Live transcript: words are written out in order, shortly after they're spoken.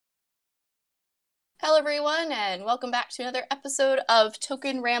Hello, everyone, and welcome back to another episode of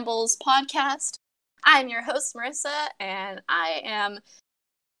Token Rambles podcast. I'm your host, Marissa, and I am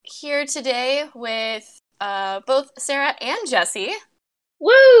here today with both Sarah and Jessie.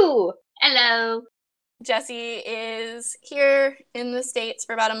 Woo! Hello. Jessie is here in the States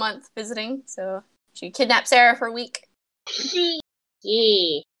for about a month visiting, so she kidnapped Sarah for a week.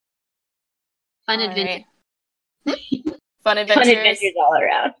 Yeah. Fun All adventure. right. Fun adventures. Fun adventures all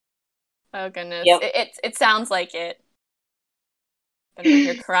around. Oh, goodness. Yep. It sounds like it. Been over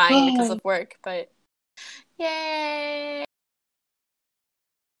here crying because of work, but yay!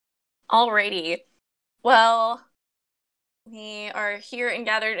 Alrighty. Well, we are here and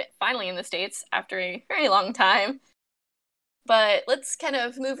gathered finally in the States after a very long time. But let's kind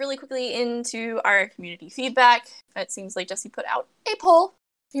of move really quickly into our community feedback. It seems like Jessie put out a poll.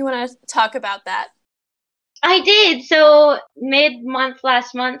 If you want to talk about that. I did. So mid-month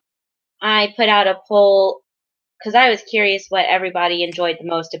last month, I put out a poll because I was curious what everybody enjoyed the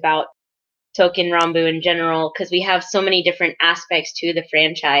most about Token Rambu in general, because we have so many different aspects to the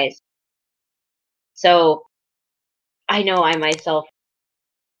franchise. So I know I myself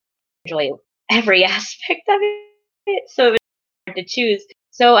enjoy every aspect of it, so it was hard to choose.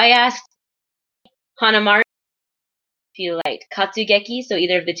 So I asked Hanamaru if you liked Katsugeki, so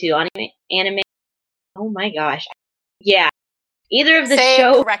either of the two anime. Oh my gosh. Yeah. Either of the Say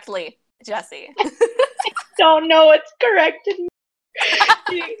shows. it correctly, Jessie. Don't know what's correct.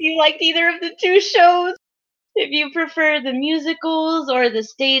 If you liked either of the two shows, if you prefer the musicals or the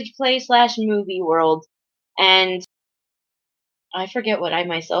stage play / movie world. And I forget what I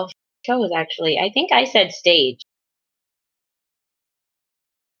myself chose, actually. I think I said stage.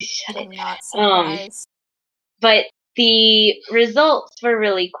 Shut it. I'm not surprised. But the results were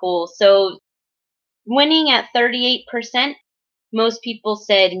really cool. So winning at 38%, most people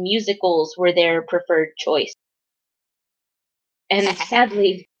said musicals were their preferred choice. And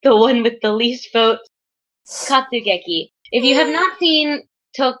sadly, the one with the least votes, Katsugeki. If you have not seen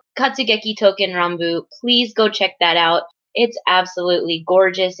Katsugeki Token Rambu, please go check that out. It's absolutely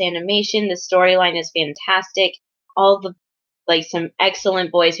gorgeous animation. The storyline is fantastic. All the some excellent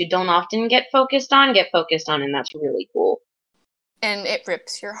boys who don't often get focused on, and that's really cool. And it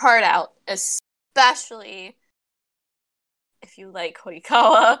rips your heart out, especially if you like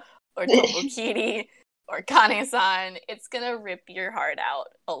Horikawa or Tomokichi or Kane-san. It's gonna rip your heart out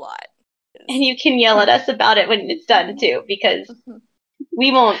a lot. And you can yell at us about it when it's done too, because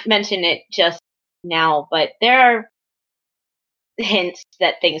we won't mention it just now, but there are hints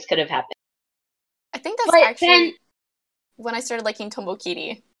that things could have happened. I think that's when I started liking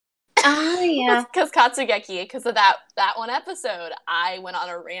Tomokichi. Oh, yeah. Because Katsugeki, because of that one episode, I went on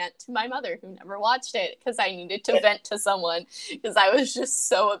a rant to my mother who never watched it because I needed to vent to someone because I was just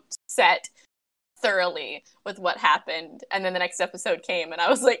so upset thoroughly with what happened. And then the next episode came and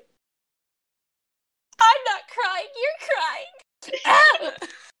I was like, I'm not crying, you're crying.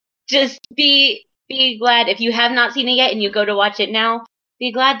 Just be glad if you have not seen it yet and you go to watch it now.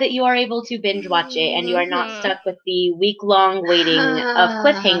 Be glad that you are able to binge watch it and you are not stuck with the week-long waiting of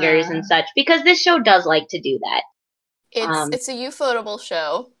cliffhangers and such, because this show does like to do that. It's a ufotable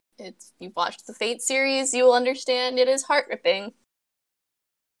show. If you've watched the Fate series, you will understand it is heart-ripping.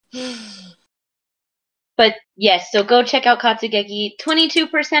 But yes, so go check out Katsugeki.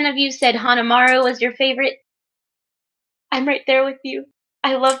 22% of you said Hanamaru was your favorite. I'm right there with you.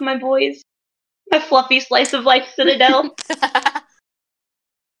 I love my boys. My fluffy slice of life Citadel.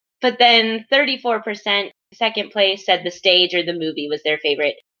 But then 34%, second place, said the stage or the movie was their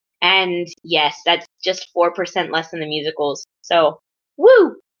favorite. And yes, that's just 4% less than the musicals. So,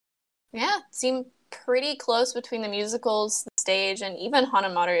 woo! Yeah, it seemed pretty close between the musicals, the stage, and even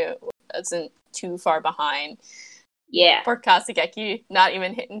Hanamaru isn't too far behind. Yeah. For Katsugeki, not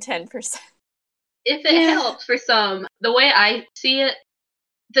even hitting 10%. If it helps for some, the way I see it,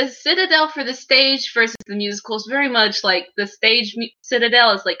 the Citadel for the stage versus the musical is very much like the stage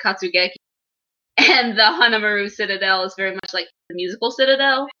Citadel is like Katsugeki, and the Hanamaru Citadel is very much like the musical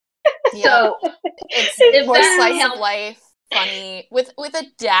Citadel. Yep. So it's more slice of life, funny, with a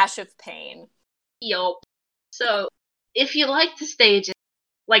dash of pain. Yup. So if you like the stages,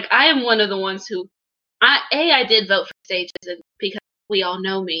 like I am one of the ones who, I did vote for stages because we all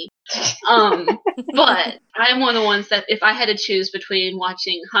know me. But I'm one of the ones that if I had to choose between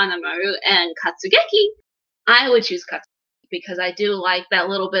watching Hanamaru and Katsugeki, I would choose Katsugeki because I do like that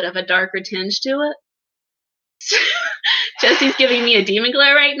little bit of a darker tinge to it. Jessie's giving me a demon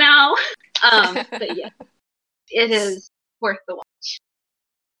glare right now. But yeah, it is worth the watch.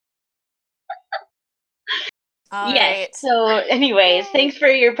 All Yes. right. So, anyways, thanks for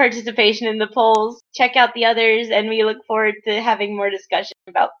your participation in the polls. Check out the others, and we look forward to having more discussion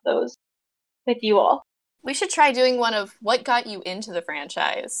about those with you all. We should try doing one of what got you into the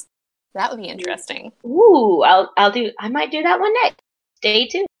franchise. That would be interesting. Ooh, I might do that one next. Stay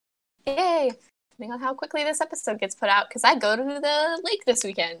tuned. Yay! Depending on how quickly this episode gets put out, because I go to the lake this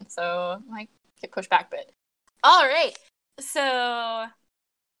weekend, so I might get pushed back a bit. All right. So,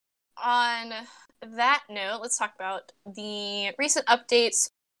 on that note, let's talk about the recent updates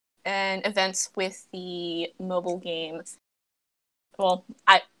and events with the mobile game. Well,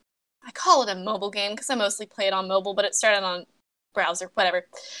 I call it a mobile game because I mostly play it on mobile, but it started on browser, whatever.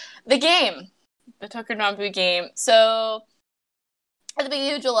 The game, the Touken Ranbu game. So, at the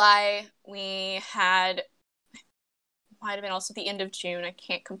beginning of July, we had, might have been also the end of June, I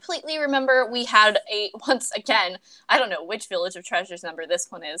can't completely remember, we had once again, I don't know which Village of Treasures number this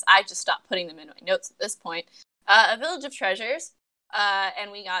one is, I just stopped putting them in my notes at this point, a Village of Treasures,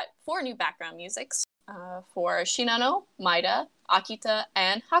 and we got 4 new background musics for Shinano, Maida, Akita,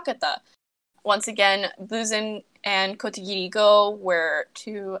 and Hakata. Once again, Buzen and Kotagiri Go were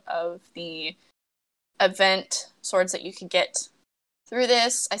 2 of the event swords that you could get through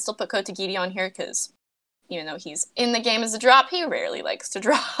this. I still put Kotagiri on here because even though he's in the game as a drop, he rarely likes to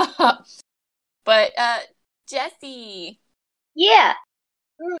drop. But, Jesse. Yeah.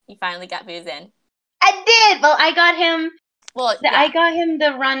 You finally got Buzen. I did! Well, I got him. Well, I got him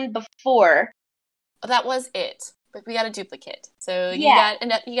the run before. That was it. But we got a duplicate. So Yeah.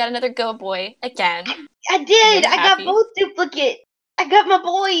 you got another Go Boy again. I did! I'm I got happy. both duplicates. I got my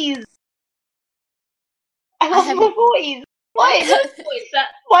boys. I got have- my boys. What? Wait,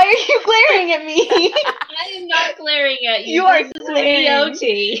 Why are you glaring at me? I am not glaring at you. You are This is glaring.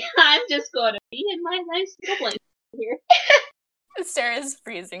 VOT. I'm just going to be in my nice little blanket here. Sarah's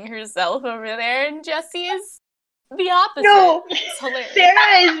freezing herself over there, and Jessie is the opposite. No, It's hilarious.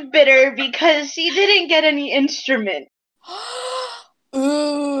 Sarah is bitter because she didn't get any instrument.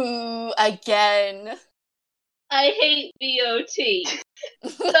 Ooh, again. I hate VOT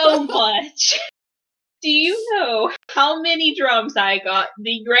so much. Do you know how many drums I got?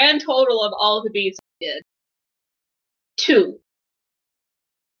 The grand total of all the beats I did. 2.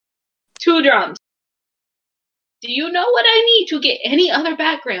 2 drums. Do you know what I need to get any other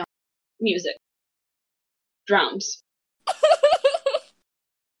background music? Drums.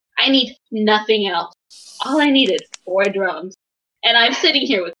 I need nothing else. All I needed 4 drums. And I'm sitting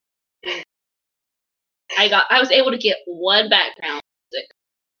here with I was able to get 1 background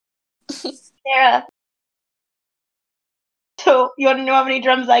music. Sarah. So, you want to know how many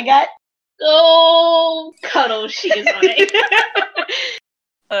drums I got? Oh, cuddle, she is on it.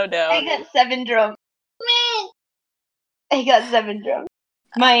 Oh no. I got 7 drums. I got 7 drums.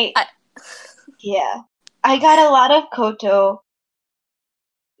 Yeah. I got a lot of koto.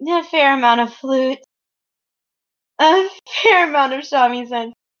 A fair amount of flute. A fair amount of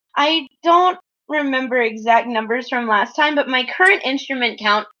shamisen. I don't remember exact numbers from last time, but my current instrument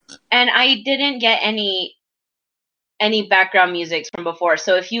count, and I didn't get any background music from before.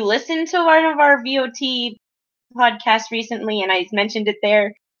 So if you listen to one of our VOT podcasts recently and I mentioned it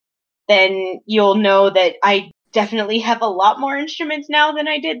there, then you'll know that I definitely have a lot more instruments now than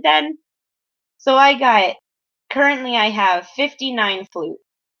I did then. So currently I have 59 flute,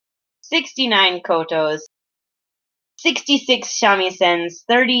 69 kotos, 66 shamisens,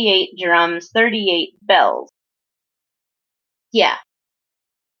 38 drums, 38 bells. Yeah.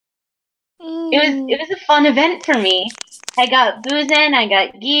 It was a fun event for me. I got Buzen, I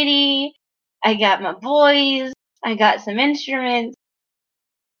got Giri, I got my boys, I got some instruments.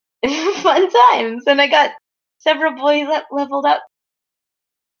 Fun times, and I got several boys leveled up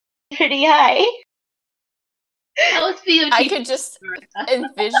pretty high. That was VOT. I could just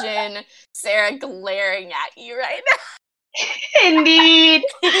envision Sarah glaring at you right Indeed.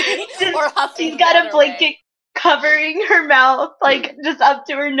 now. Or huffing She's got the a other blanket way. covering her mouth, like just up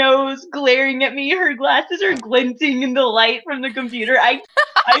to her nose, glaring at me. Her glasses are glinting in the light from the computer. I'm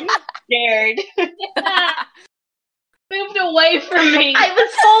scared. Moved away from me. I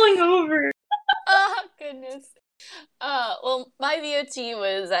was falling over. Oh, goodness. Well, my VOT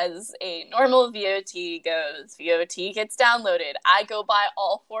was as a normal VOT goes. VOT gets downloaded. I go buy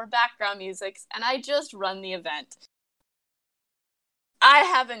all 4 background musics, and I just run the event. I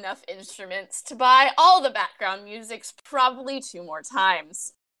have enough instruments to buy all the background musics probably 2 more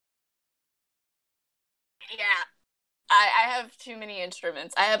times. Yeah. I have too many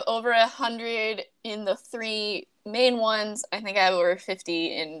instruments. I have over 100 in the 3 main ones. I think I have over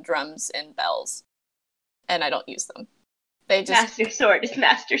 50 in drums and bells. And I don't use them. They just... Master Sword is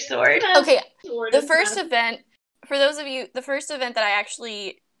Master Sword. Okay, the first event for those of you, the first event that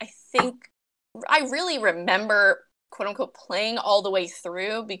I think I really remember, quote unquote, playing all the way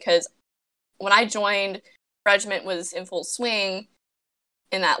through, because when I joined, Regiment was in full swing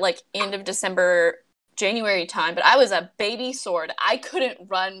in that like end of December, January time, but I was a baby sword. I couldn't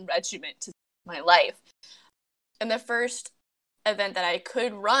run Regiment to my life. And the first event that I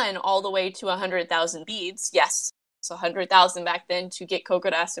could run all the way to 100,000 beads, yes, so 100,000 back then to get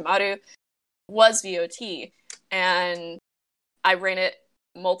Kokoro Asumaru, was VOT. And I ran it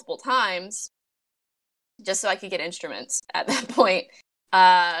multiple times just so I could get instruments at that point.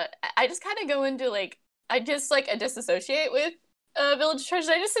 I just kind of go into like, I disassociate with Village of Treasures.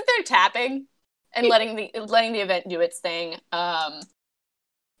 I just sit there tapping and letting the event do its thing.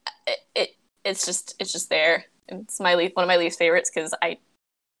 It's just there. It's one of my least favorites because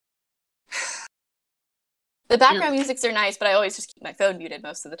the background musics are nice, but I always just keep my phone muted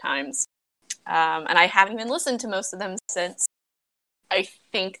most of the times. And I haven't even listened to most of them since I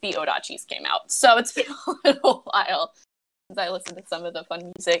think the Odachis came out. So it's been a little while since I listened to some of the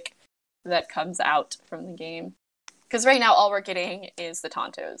fun music that comes out from the game. Because right now all we're getting is the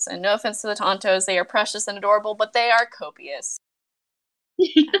Tontos. And no offense to the Tontos, they are precious and adorable, but they are copious.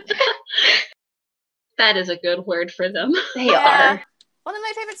 That is a good word for them. They are. One of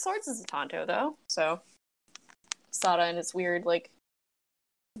my favorite swords is a Tonto, though. So, Sada and his weird, like,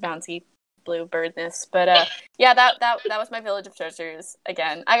 bouncy blue birdness. But, yeah, that was my Village of Treasures.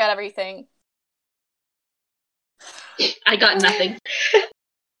 Again, I got everything. I got nothing.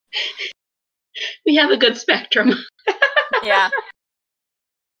 We have a good spectrum. Yeah.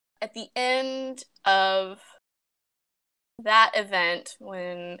 At the end of that event,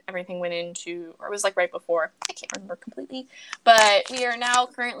 when everything went into, or it was like right before, I can't remember completely, but we are now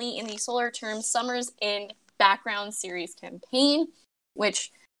currently in the Solar Term Summers End background series campaign,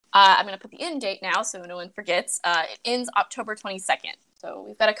 which I'm going to put the end date now so no one forgets. It ends October 22nd. So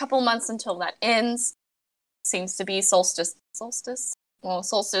we've got a couple months until that ends. Seems to be solstice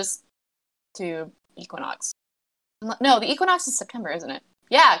to equinox. No, the equinox is September, isn't it?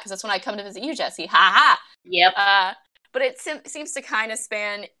 Yeah, because that's when I come to visit you, Jesse. Ha ha! Yep. But it seems to kind of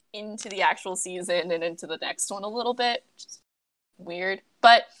span into the actual season and into the next one a little bit, which is weird.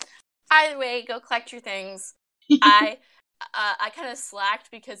 But either way, go collect your things. I kind of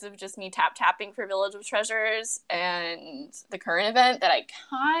slacked because of just me tapping for Village of Treasures and the current event that I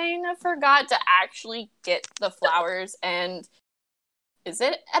kind of forgot to actually get the flowers. And is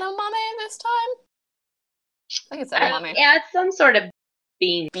it edamame this time? I think it's edamame. Yeah, it's some sort of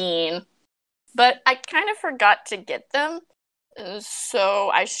bean. But I kind of forgot to get them, so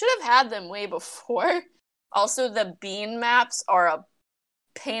I should have had them way before. Also, the bean maps are a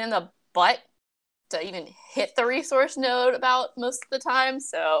pain in the butt to even hit the resource node about most of the time,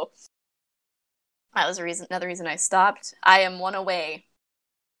 so that was another reason I stopped. I am one away.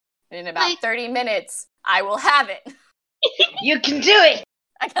 In about 30 minutes, I will have it. You can do it!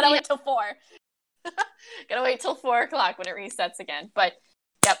 I gotta wait till 4. Gotta wait till 4 o'clock when it resets again, but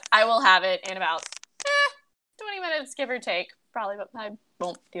yep, I will have it in about 20 minutes, give or take. Probably, but I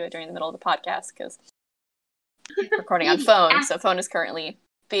won't do it during the middle of the podcast because I'm recording on phone, so phone is currently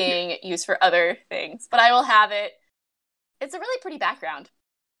being used for other things. But I will have it. It's a really pretty background.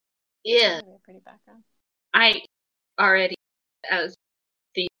 Yeah. Really pretty background. I already, as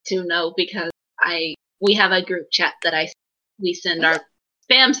these two know, because we have a group chat that we send our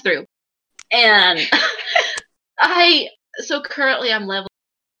spams through. And so currently I'm level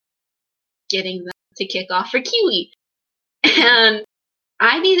getting them to kick off for Kiwi. And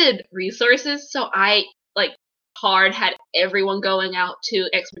I needed resources, so I had everyone going out to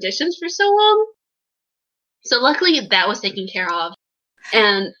expeditions for so long. So luckily that was taken care of.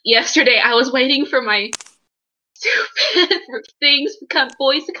 And yesterday I was waiting for my stupid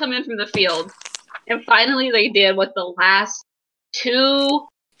boys to come in from the field. And finally they did with the last 2,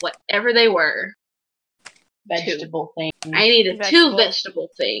 whatever they were. Vegetable thing. I needed 2 vegetable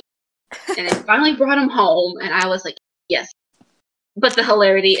things. And I finally brought them home, and I was like, yes. But the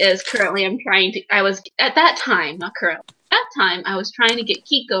hilarity is, currently I was trying to get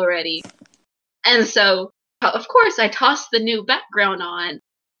Kiko ready. And so, of course, I tossed the new background on.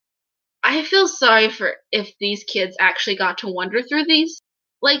 I feel sorry for if these kids actually got to wander through these,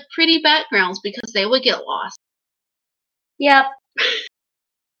 pretty backgrounds, because they would get lost. Yep.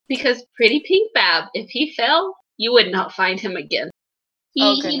 Because Pretty Pink Bab, if he fell, you would not find him again.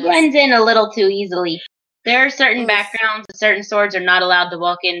 He blends in a little too easily. There are certain backgrounds that certain swords are not allowed to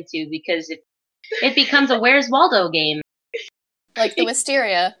walk into because it becomes a Where's Waldo game. Like the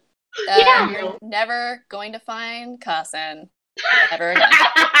Wisteria. Yeah. You're never going to find Kasen ever again.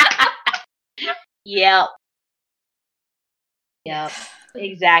 Yep. Yep.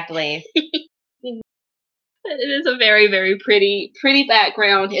 Exactly. It is a very, very pretty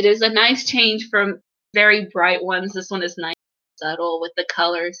background. It is a nice change from very bright ones. This one is nice and subtle with the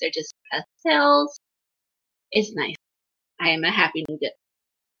colors. They're just pastels. It's nice. I am a happy nougat.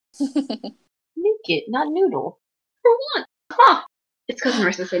 Nougat, not noodle. For once. Huh. It's because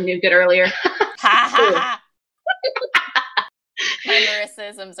Marissa said nougat earlier. My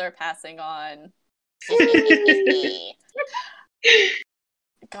Marissaisms are passing on.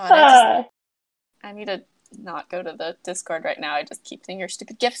 God, I need to not go to the Discord right now. I just keep seeing your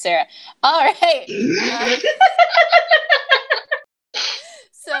stupid gif, Sarah. All right.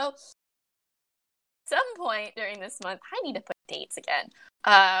 So, some point during this month, I need to put dates again.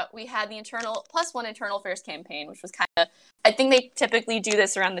 We had the +1 internal affairs campaign, which was kind of, I think they typically do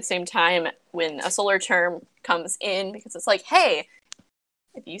this around the same time when a solar term comes in, because it's like, hey,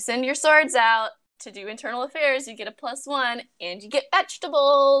 if you send your swords out to do internal affairs, you get a +1 and you get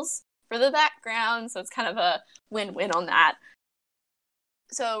vegetables for the background. So it's kind of a win-win on that.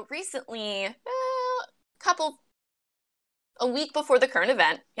 So recently, a week before the current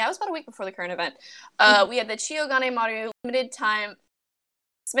event, it was about a week before the current event, we had the Chiyogane Maru limited time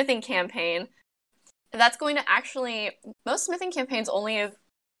smithing campaign. And that's going to actually, most smithing campaigns only have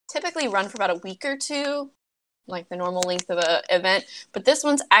typically run for about a week or two, like the normal length of an event, but this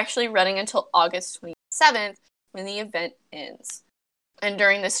one's actually running until August 27th when the event ends. And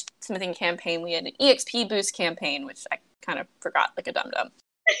during this smithing campaign, we had an EXP boost campaign, which I kind of forgot like a dum-dum.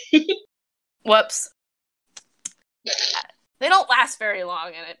 Whoops. They don't last very long,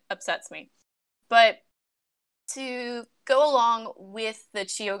 and it upsets me. But to go along with the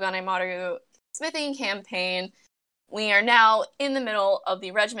Chiyogane Maru smithing campaign, we are now in the middle of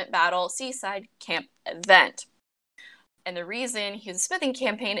the Regiment Battle Seaside Camp event. And the reason he's a smithing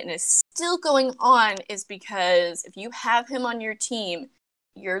campaign and is still going on is because if you have him on your team,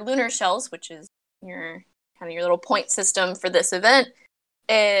 your lunar shells, which is your kind of your little point system for this event,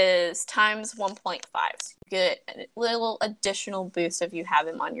 is times 1.5. So you get a little additional boost if you have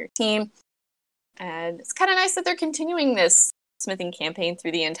him on your team. And it's kind of nice that they're continuing this smithing campaign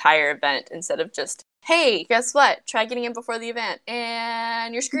through the entire event instead of just, hey, guess what? Try getting in before the event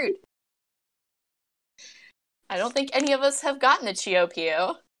and you're screwed. I don't think any of us have gotten the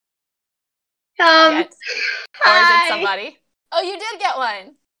Chiyo-Pio yet. Or is it somebody? Oh, you did get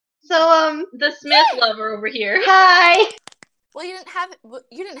one. So, the Smith lover over here. Hi. Well, you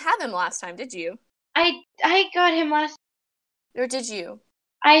didn't have him last time, did you? I got him last. Or did you?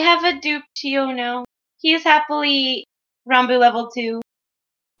 I have a dupe Chiyo now. He is happily Rambu level 2.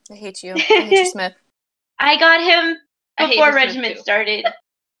 I hate you. I hate you, Smith. I got him before Regiment too. started.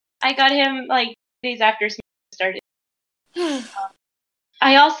 I got him like days after Smith started.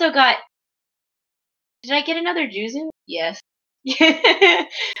 I also got. Did I get another Juzu? Yes. I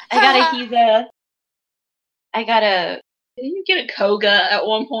got a. Didn't you get a Koga at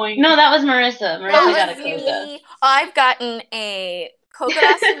one point? No, that was Marissa. Marissa got a was Koga. me. I've gotten a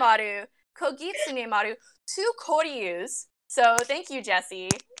Kogarasu Maru, Kogitsune Maru, 2 Koryus. So thank you, Jesse.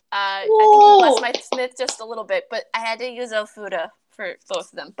 I think you blessed my Smith just a little bit, but I had to use Ofuda for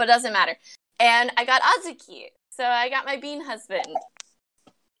both of them. But it doesn't matter. And I got Azuki. So I got my bean husband.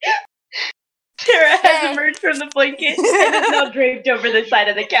 Sarah has emerged from the blanket and is now draped over the side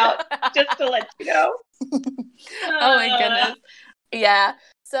of the couch, just to let you know. Oh my goodness. Yeah.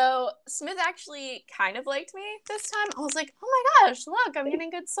 So Smith actually kind of liked me this time. I was like, oh my gosh, look, I'm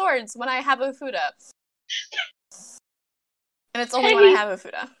getting good swords when I have Ofuda. And it's only when I have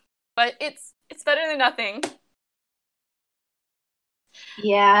Ofuda. But it's better than nothing.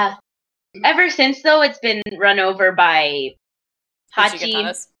 Yeah. Ever since, though, it's been run over by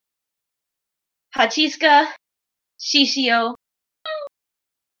Hachi, Hachiska, Shishio.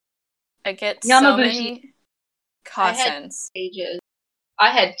 I get Yamabushi. so many cautions. I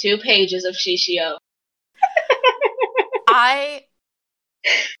had 2 pages of Shishio. I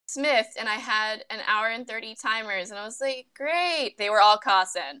smithed and I had an hour and 30 timers and I was like, great. They were all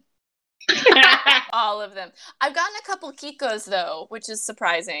Kasen. All of them. I've gotten a couple Kikos though, which is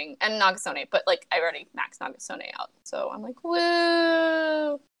surprising, and Nagasone, but like I already maxed Nagasone out. So I'm like,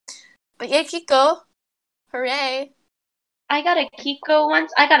 woo. But yeah, Kiko. Hooray. I got a Kiko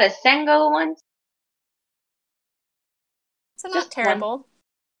once. I got a Sengo once. So not terrible. One.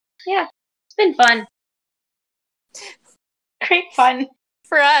 Yeah. It's been fun. Great fun.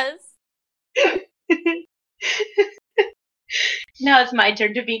 For us. Now it's my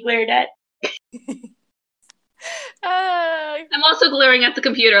turn to be glared at. I'm also glaring at the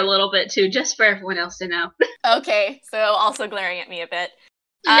computer a little bit too, just for everyone else to know. Okay, so also glaring at me a bit.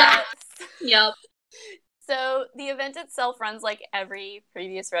 Yeah. Yep. So the event itself runs like every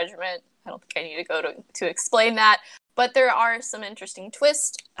previous regiment. I don't think I need to go to explain that. But there are some interesting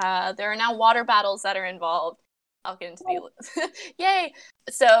twists. There are now water battles that are involved. I'll get into the... Yay!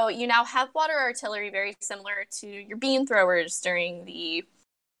 So you now have water artillery very similar to your bean throwers during the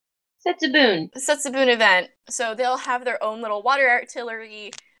Setsubun event. So they'll have their own little water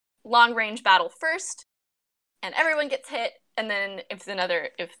artillery long-range battle first, and everyone gets hit, and then if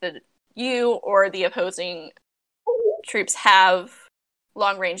you or the opposing troops have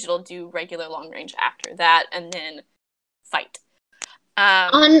long range, it'll do regular long range after that, and then fight.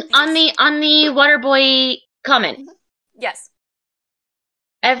 On the water boy comment. Yes.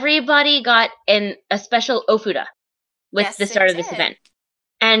 Everybody got a special ofuda with the start of this event.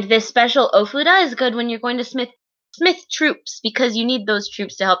 And this special ofuda is good when you're going to smith troops, because you need those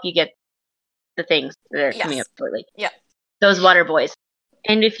troops to help you get the things that are coming up shortly. Yeah. Those water boys.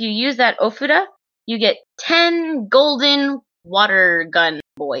 And if you use that ofuda, you get 10 golden water gun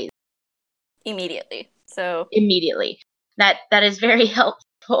boys. Immediately. That is very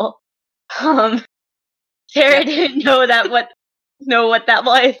helpful. Sarah didn't know what that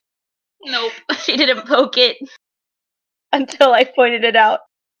was. Nope. She didn't poke it until I pointed it out.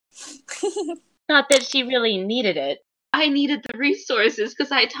 Not that she really needed it. I needed the resources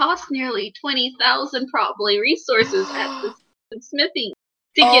because I tossed nearly 20,000 probably resources at the smithing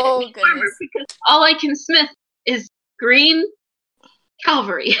to get armor, because all I can smith is green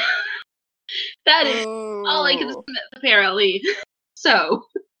cavalry. That is all I can smith, apparently. So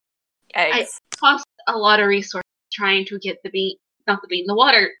I tossed a lot of resources trying to get the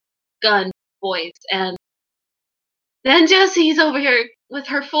water gun boys, and then Jessie's over here with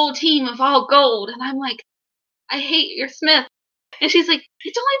her full team of all gold, and I'm like, I hate your smith. And she's like,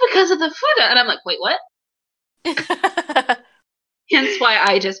 it's only because of the fuda. And I'm like, wait, what? Hence why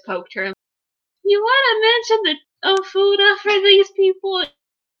I just poked her. You want to mention the fuda for these people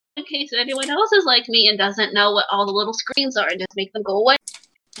in case anyone else is like me and doesn't know what all the little screens are and just make them go away.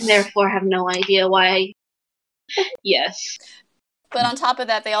 And therefore have no idea why. Yes. But on top of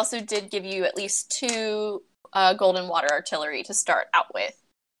that, they also did give you at least 2 golden water artillery to start out with.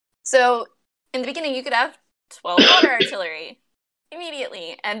 So in the beginning, you could have 12 water artillery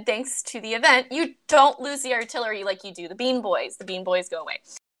immediately. And thanks to the event, you don't lose the artillery like you do the Bean Boys. The Bean Boys go away.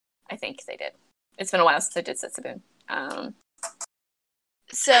 I think they did. It's been a while since I did Setsubun.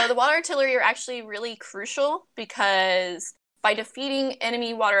 So the water artillery are actually really crucial because by defeating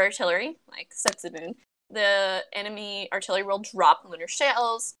enemy water artillery, like Setsubun, the enemy artillery will drop lunar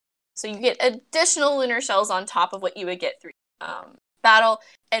shells. So you get additional lunar shells on top of what you would get through battle,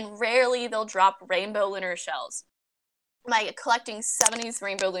 and rarely they'll drop rainbow lunar shells. By collecting 70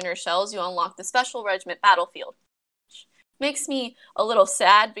 rainbow lunar shells, you unlock the special regiment battlefield. Which makes me a little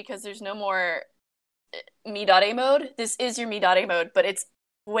sad because there's no more Midare mode. This is your Midare mode, but it's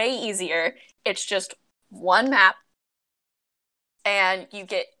way easier. It's just one map, and you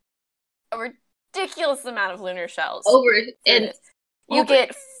get a ridiculous amount of lunar shells. You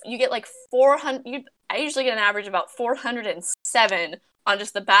get like 400. I usually get an average about 407 on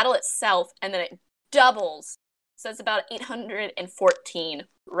just the battle itself, and then it doubles. So it's about 814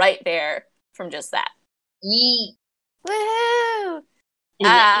 right there from just that. Yeet. Woohoo!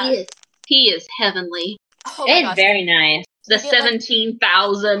 He is heavenly. Oh my gosh. Very nice. The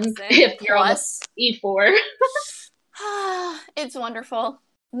 17,000 if you're on E4. It's wonderful.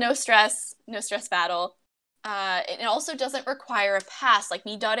 No stress battle. It also doesn't require a pass. Like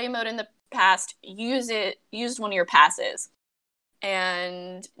Midare mode in the past used one of your passes.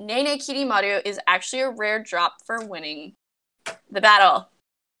 And Nene Kirimaru is actually a rare drop for winning the battle.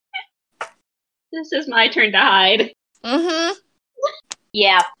 This is my turn to hide. Mm-hmm.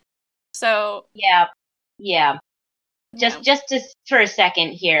 Yeah. So Yeah. Just for a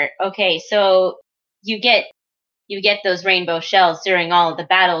second here. Okay, so you get those rainbow shells during all of the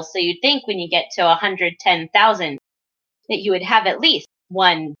battles, so you'd think when you get to 110,000 that you would have at least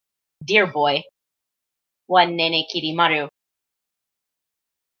one deer boy, one Nene Kirimaru.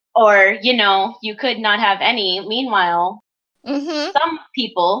 Or, you could not have any. Meanwhile, some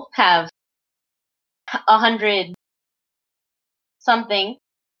people have 100 something.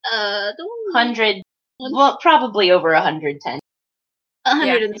 100, well, probably over 110.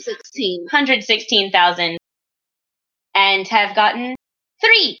 116. 116,000. And have gotten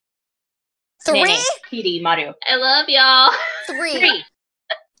 3. 3? Nene Kirimaru. I love y'all. 3.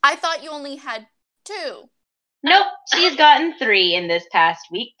 I thought you only had 2. Nope, she's gotten 3 in this past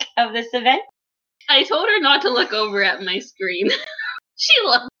week of this event. I told her not to look over at my screen. She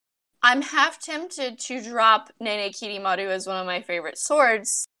loves. I'm half tempted to drop Nene Kirimaru as one of my favorite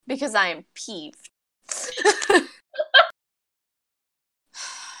swords because I am peeved.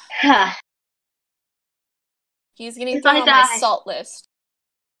 He's getting If thrown I on my die- salt list.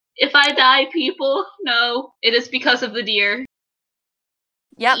 If I die, people, no, it is because of the deer.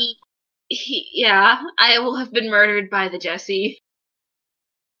 Yep. Yeah, I will have been murdered by the Jesse.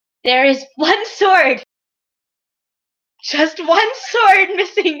 There is one sword. Just one sword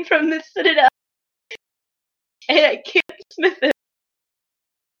missing from the Citadel. And I can't smith it.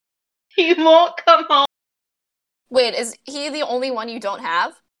 He won't come home. Wait, is he the only one you don't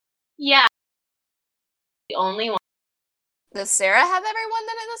have? Yeah. The only one. Does Sarah have everyone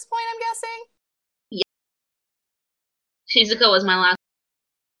then at this point, I'm guessing? Shizuka was my last.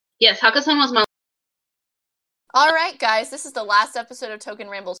 Yes, Hakusan was my. Alright, guys, this is the last episode of Token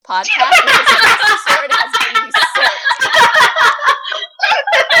Rambles podcast. Because the Jesse sword has been usurped.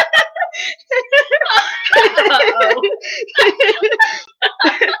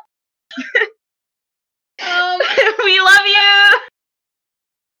 We love you.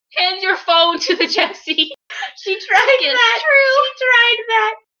 Hand your phone to the Jesse. She tried that. True. She tried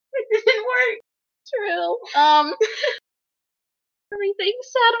that. It didn't work. True. Everything's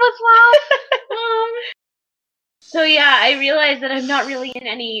sad with love. So yeah, I realized that I'm not really in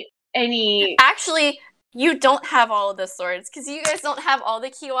any. Actually, you don't have all of the swords, because you guys don't have all the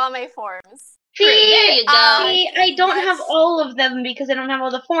Kiwame forms. There you go. See, I don't have all of them because I don't have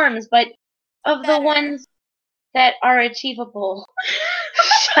all the forms, but of the Better. ones that are achievable.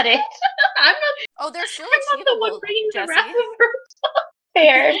 Shut it. I'm Oh, they're still not the one achievable, bringing the Jesse. wrath of her.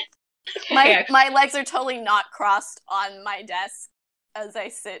 Fair. My legs are totally not crossed on my desk as I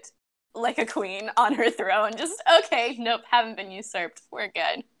sit like a queen on her throne. Just, okay, nope, haven't been usurped. We're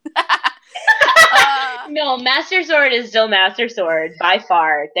good. No, Master Sword is still Master Sword, by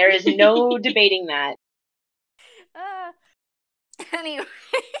far. There is no debating that. Anyway,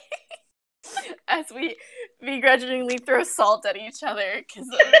 as we begrudgingly throw salt at each other, because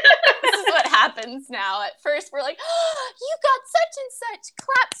this is what happens now. At first, we're like, oh, you got such and such,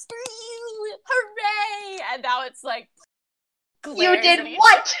 claps for you, hooray! And now it's like, You glares did at each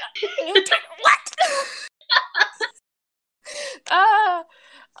what? You did what?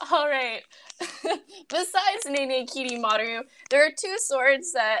 Alright. Besides Nene Kirimaru, there are two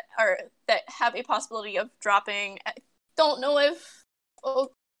swords that have a possibility of dropping. I don't know if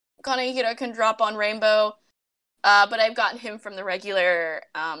Kanehira can drop on Rainbow, but I've gotten him from the regular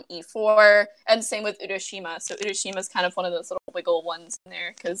E4, and same with Urashima. So Urashima's kind of one of those little wiggle ones in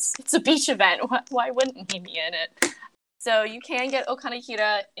there, because it's a beach event. Why wouldn't he be in it? So you can get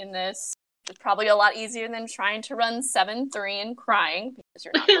Okanehira in this. It's probably a lot easier than trying to run 7-3 and crying, because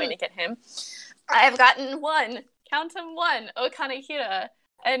you're not going to get him. I've gotten one, count him one, Okanehira.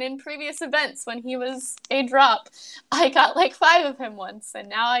 And in previous events, when he was a drop, I got like 5 of him once, and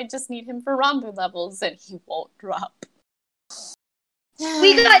now I just need him for Ranbu levels, and he won't drop.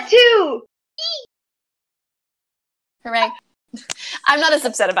 We got 2! Hooray. I'm not as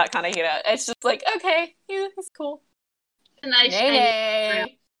upset about Kanehira. It's just like, okay, he's cool. A nice Nene.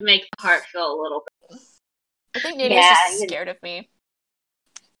 to make the heart feel a little bit. I think Nene's Yeah, just scared of me.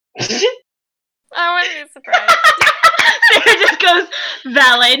 I wouldn't be surprised. There just goes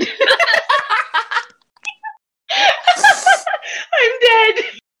valid. I'm dead.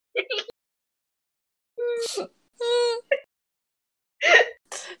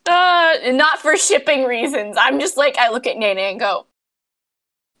 Not for shipping reasons. I'm just like, I look at Nene and go,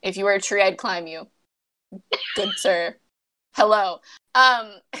 if you were a tree, I'd climb you. Good sir. Hello.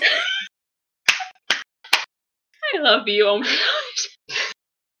 I love you. Oh my gosh.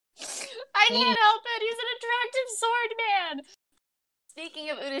 I can't help it. He's an attractive sword man. Speaking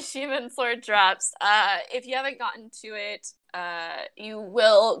of Urashima and sword drops, if you haven't gotten to it, you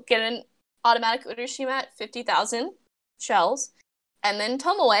will get an automatic Urashima at 50,000 shells, and then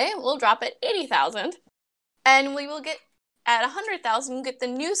Tomoe will drop at 80,000, and we will get at 100,000 get the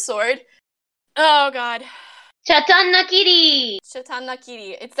new sword. Oh god, Chatan Nakiri. Shatan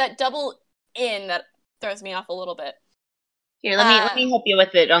Nakiri. It's that double in that throws me off a little bit. Here, let me help you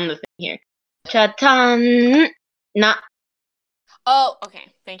with it on the thing here. Chatan na. Oh,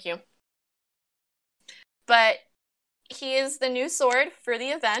 okay. Thank you. But he is the new sword for the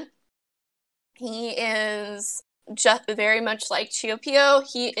event. He is just very much like Chiyo-Pio.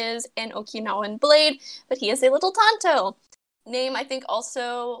 He is an Okinawan blade, but he is a little tanto. Name, I think,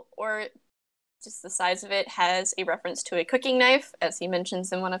 also, or just the size of it, has a reference to a cooking knife, as he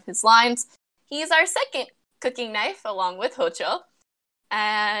mentions in one of his lines. He's our second cooking knife, along with Hocho.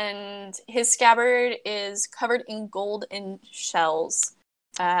 And his scabbard is covered in gold and shells.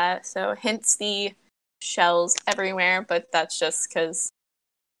 So hence the shells everywhere, but that's just because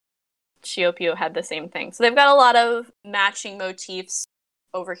Shiopio had the same thing. So they've got a lot of matching motifs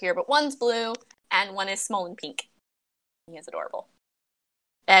over here, but one's blue and one is small and pink. He is adorable.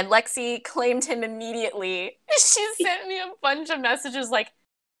 And Lexi claimed him immediately. She sent me a bunch of messages like,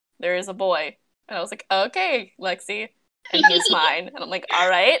 there is a boy. And I was like, okay, Lexi. And he's mine. And I'm like, all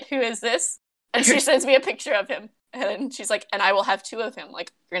right, who is this? And she sends me a picture of him. And she's like, and I will have 2 of him.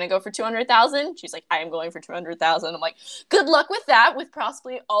 Like, you're going to go for 200,000? She's like, I am going for 200,000. I'm like, good luck with that, with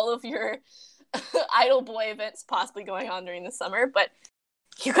possibly all of your Idol Boy events possibly going on during the summer. But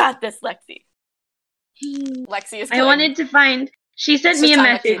you got this, Lexi. Lexi is I wanted to find... She sent me a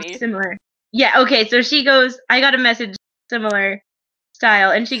message Kitty. similar. Yeah, okay, so she goes... I got a message similar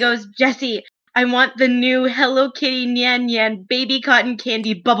style, and she goes, Jessie, I want the new Hello Kitty Nyan Nyan baby cotton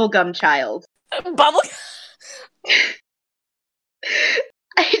candy bubblegum child. Bubble.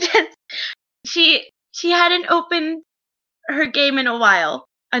 She hadn't opened her game in a while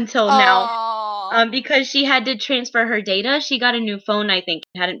until now. Because she had to transfer her data. She got a new phone, I think,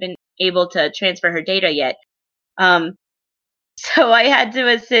 and hadn't been able to transfer her data yet. So I had to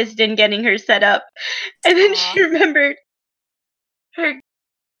assist in getting her set up. And then she remembered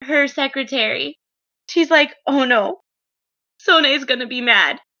her secretary. She's like, oh no, Sone's gonna be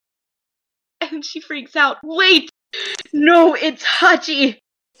mad. And she freaks out. Wait! No, it's Hachi!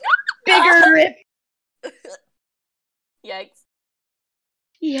 Bigger rip! Yikes.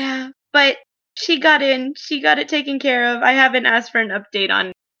 Yeah, but she got in. She got it taken care of. I haven't asked for an update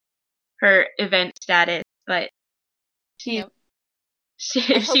on her event status, but if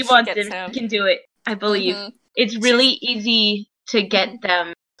she wants it, she can do it. I believe. Mm-hmm. It's really easy to get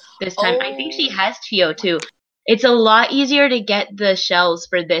them this time. I think she has Chio too. It's a lot easier to get the shells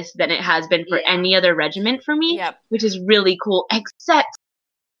for this than it has been for any other regiment for me, which is really cool, except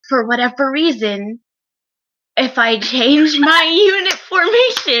for whatever reason, if I change my unit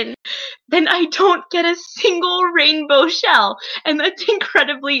formation, then I don't get a single rainbow shell, and that's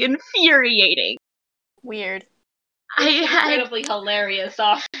incredibly infuriating. Weird. Incredibly hilarious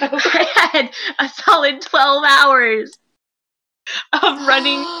also. I had a solid 12 hours of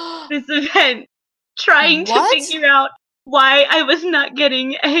running this event, trying to figure out why I was not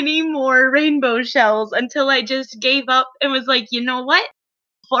getting any more rainbow shells until I just gave up and was like, you know what?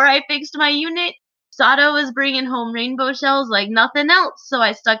 Before I fixed my unit, Sato was bringing home rainbow shells like nothing else, so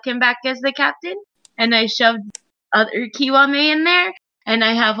I stuck him back as the captain, and I shoved other Kiwame in there, and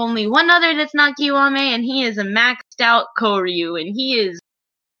I have only one other that's not Kiwame, and he is a maxed out Koryu, and he is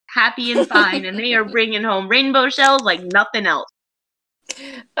happy and fine, and they are bringing home rainbow shells like nothing else.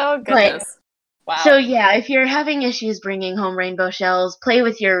 Oh, goodness. Wow. So yeah, if you're having issues bringing home rainbow shells, play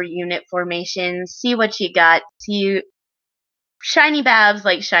with your unit formations, see what you got, see shiny babs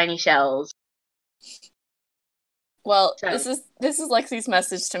like shiny shells. Well, this is Lexi's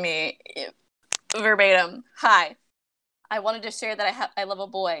message to me, verbatim. Hi, I wanted to share that I love a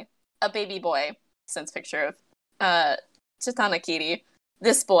boy, a baby boy. Sends picture of Chitana Kitty,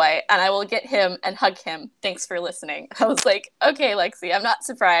 this boy, and I will get him and hug him. Thanks for listening. I was like, okay, Lexi, I'm not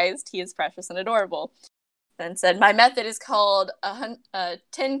surprised. He is precious and adorable. Then said, my method is called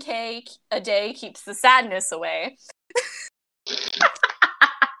 10K a day keeps the sadness away.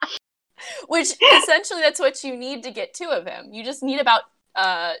 Which, essentially, that's what you need to get 2 of him. You just need about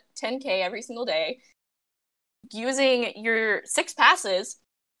 10K every single day, using your 6 passes,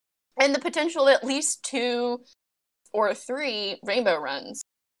 and the potential of at least 2 or 3 rainbow runs.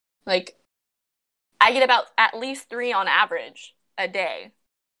 Like, I get about at least 3 on average a day.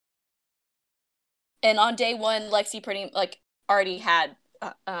 And on day 1, Lexi already had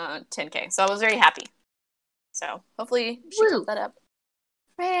 10K, so I was very happy. So, hopefully, she kept that up.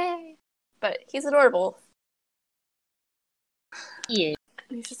 Hooray! But he's adorable. Yeah.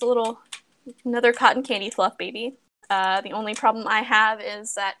 He's just another cotton candy fluff baby. The only problem I have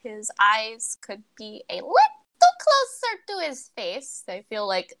is that his eyes could be a little closer to his face. I feel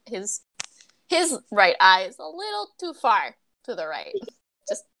like his right eye is a little too far to the right.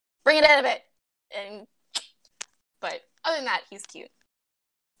 Just bring it in a bit. But other than that, he's cute.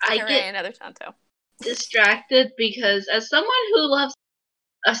 I get another Chanto. Distracted because as someone who loves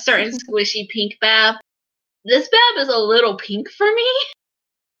a certain squishy pink Bab, this Bab is a little pink for me.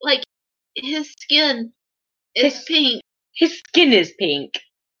 Like, his skin is pink. His skin is pink.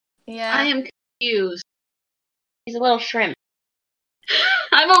 Yeah. I am confused. He's a little shrimp.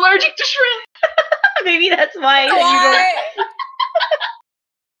 I'm allergic to shrimp. Maybe that's why you don't...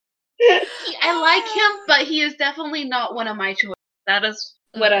 I like him, but he is definitely not one of my choices. That is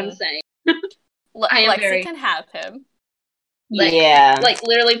what I'm saying. Lexi can have him. Like,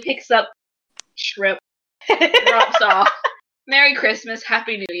 literally picks up shrimp, drops off. Merry Christmas,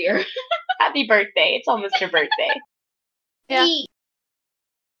 Happy New Year. Happy birthday. It's almost your birthday. Yeah.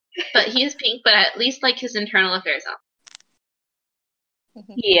 But he is pink, but I at least like his internal affairs out.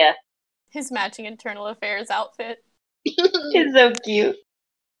 Yeah. His matching internal affairs outfit. It's so cute.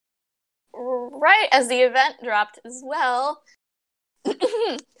 Right as the event dropped as well,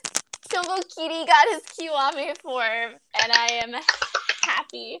 Tomokichi got his Kiwami form, and I am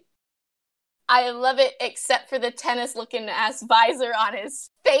happy. I love it, except for the tennis-looking ass visor on his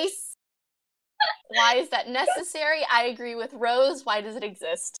face. Why is that necessary? I agree with Rose. Why does it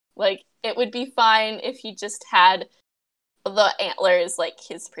exist? Like, it would be fine if he just had the antlers like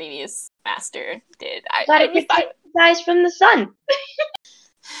his previous master did. I'd be fine. Eyes from the sun.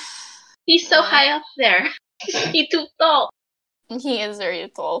 He's so high up there. He's too tall. He is very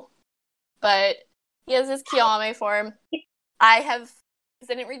tall. But he has his Kiwami form. I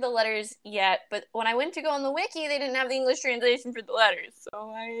didn't read the letters yet, but when I went to go on the wiki, they didn't have the English translation for the letters. So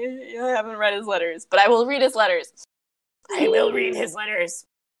I haven't read his letters, but I will read his letters. I will read his letters.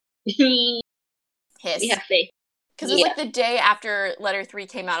 We have faith. Because it was like the day after letter 3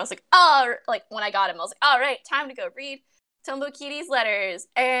 came out. I was like, oh, like when I got him, I was like, all right, time to go read Tomokichi's letters.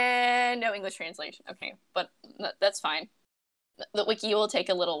 And no English translation. Okay, but that's fine. The wiki will take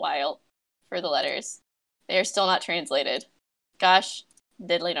a little while for the letters. They are still not translated. Gosh,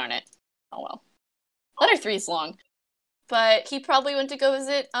 diddly darn it. Oh well. Letter 3 is long. But he probably went to go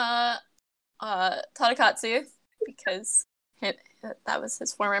visit Tadakatsu because that was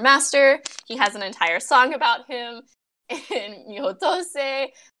his former master. He has an entire song about him in Mihotose,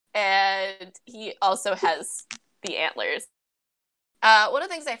 and he also has the antlers. One of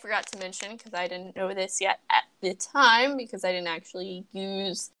the things I forgot to mention, because I didn't know this yet at the time, because I didn't actually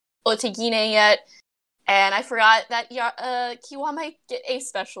use Otegine yet, and I forgot that Kiwami get a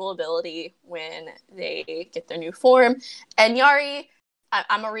special ability when they get their new form, and Yari,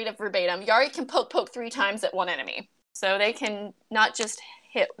 I'm gonna read it verbatim, Yari can poke 3 times at one enemy. So they can not just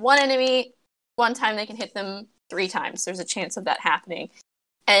hit one enemy one time, they can hit them 3 times. There's a chance of that happening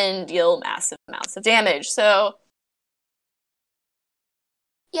and deal massive amounts of damage. So,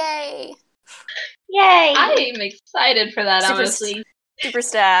 yay! Yay! I am excited for that, honestly. Super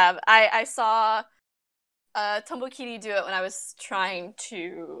stab. I saw Tomokichi do it when I was trying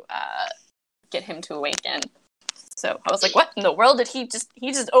to get him to awaken. So I was like, what in the world did he just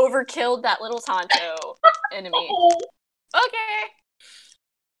overkilled that little Tonto enemy. Okay.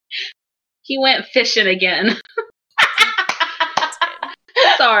 He went fishing again.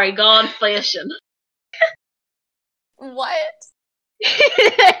 Sorry, gone fishing. What?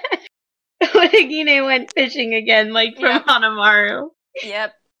 Otegine went fishing again, like from Hanamaru.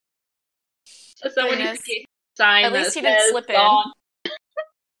 Yep. So somebody sign at least he didn't slip in. At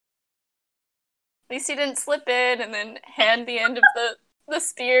least he didn't slip in and then hand the end of the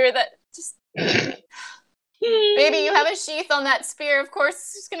spear that just... Baby, you have a sheath on that spear. Of course,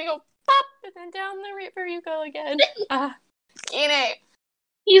 it's just gonna go pop, and then down the river you go again. Ine.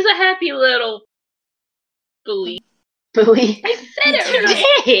 He's a happy little buoy. Buoy. I said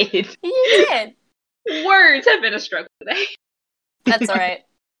it right. You did. Words have been a struggle today. That's alright.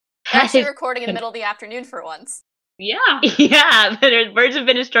 We're actually recording in the middle of the afternoon for once. Yeah. Yeah, words have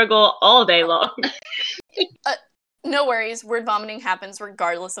been a struggle all day long. No worries. Word vomiting happens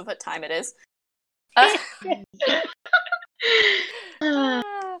regardless of what time it is.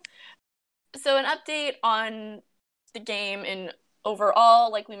 So an update on the game in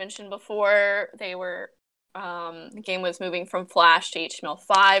overall, like we mentioned before, the game was moving from Flash to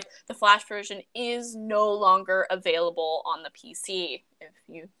HTML5. The Flash version is no longer available on the PC, if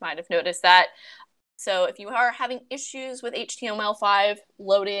you might have noticed that. So if you are having issues with HTML5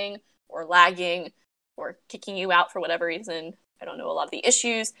 loading or lagging or kicking you out for whatever reason, I don't know a lot of the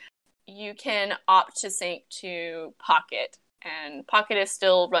issues, you can opt to sync to Pocket, and Pocket is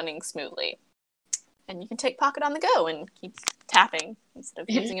still running smoothly. And you can take Pocket on the go and keep tapping instead of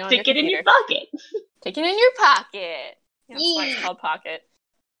using it on your computer. Stick it in your pocket. Take it in your pocket. Yeah, that's why it's called Pocket.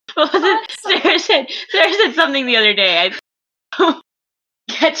 Sarah said something the other day.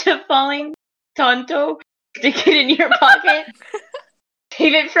 Catch a falling Tonto, stick it in your pocket.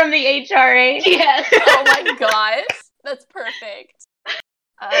 Save it from the HRA. Yes. Oh my gosh. That's perfect.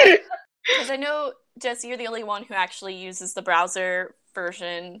 Because I know, Jesse, you're the only one who actually uses the browser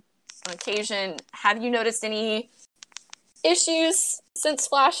version on occasion. Have you noticed any issues since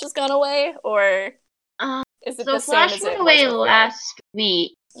Flash has gone away? Or is it the same Flash as it went was away before? last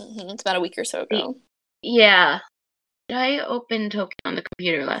week. Mm-hmm. It's about a week or so ago. Yeah. Did I open Token on the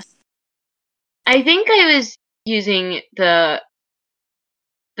computer last? I think I was using the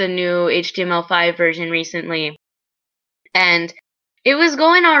new HTML5 version recently. And it was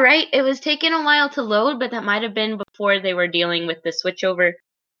going all right. It was taking a while to load, but that might have been before they were dealing with the switchover.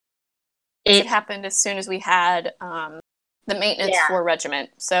 It happened as soon as we had the maintenance for Regiment.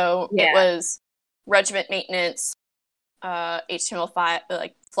 So it was Regiment maintenance, HTML5,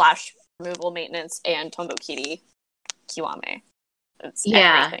 like Flash removal maintenance, and Tombokiri Kiwame. It's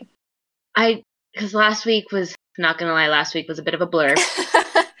everything. Because last week was, not gonna lie, last week was a bit of a blur.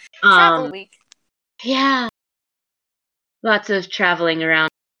 Travel week. Yeah. Lots of traveling around.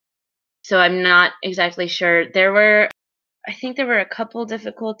 So I'm not exactly sure. I think there were a couple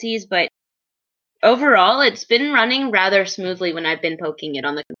difficulties, but overall, it's been running rather smoothly when I've been poking it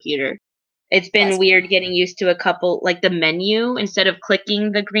on the computer. It's been weird getting used to a couple, like the menu, instead of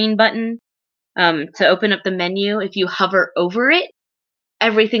clicking the green button to open up the menu, if you hover over it,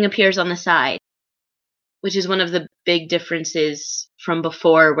 everything appears on the side, which is one of the big differences from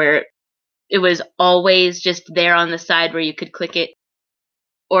before, where it was always just there on the side where you could click it,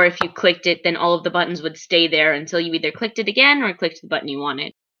 or if you clicked it, then all of the buttons would stay there until you either clicked it again or clicked the button you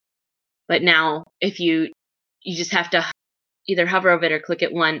wanted. But now, if you just have to either hover over it or click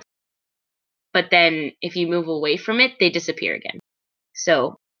it once, but then if you move away from it, they disappear again.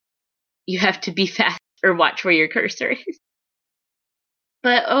 So you have to be fast or watch where your cursor is.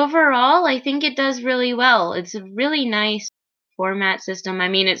 But overall, I think it does really well. It's a really nice format system. I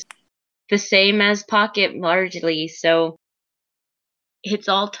mean, it's the same as Pocket largely, so it's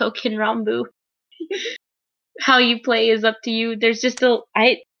all Token Rambu. How you play is up to you. There's just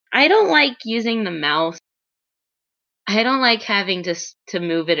I don't like using the mouse. I don't like having to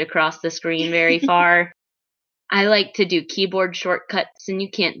move it across the screen very far. I like to do keyboard shortcuts, and you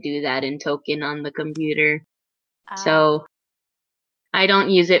can't do that in Token on the computer. So I don't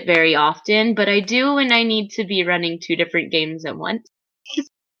use it very often, but I do when I need to be running 2 different games at once.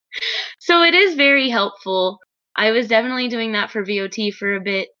 So it is very helpful. I was definitely doing that for VOT for a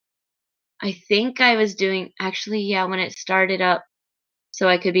bit. I think I was doing, when it started up, so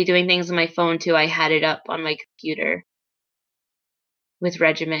I could be doing things on my phone too, I had it up on my computer with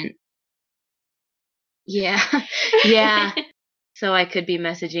Regiment. Yeah. Yeah. So I could be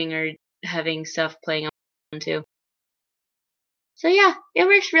messaging or having stuff playing on my phone too. So yeah, it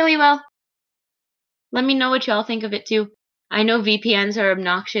works really well. Let me know what y'all think of it too. I know VPNs are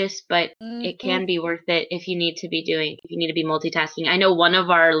obnoxious, but it can be worth it if you need to be multitasking. I know one of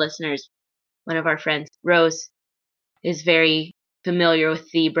our listeners, one of our friends, Rose, is very familiar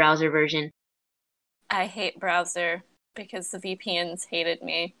with the browser version. I hate browser because the VPNs hated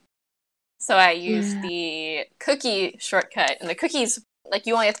me. So I used the cookie shortcut, and the cookies, like,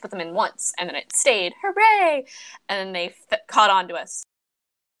 you only have to put them in once, and then it stayed. Hooray! And then they caught on to us.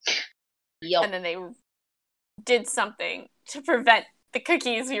 Yep. And then they did something to prevent the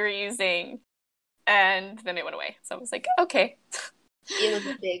cookies we were using, and then it went away. So I was like, okay. It was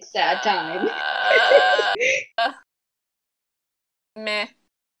a big sad time. Meh.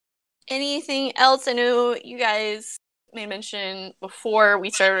 Anything else? I know you guys made mention before we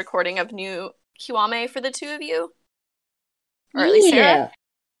started recording of new Kiwame for the 2 of you. Or at least Sarah.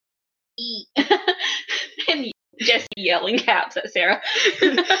 And Jesse yelling caps at Sarah.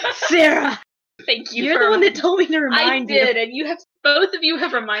 Sarah! Thank you. You're the one that told me to remind you. I did, and both of you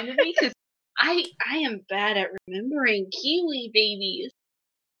have reminded me, because I am bad at remembering Kiwi babies.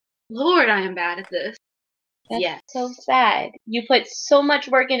 Lord, I am bad at this. That's so sad. You put so much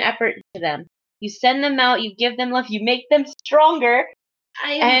work and effort into them. You send them out, you give them love, you make them stronger.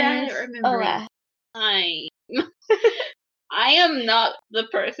 I am bad at remembering time. I am not the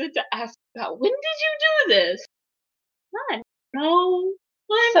person to ask about, when did you do this? No,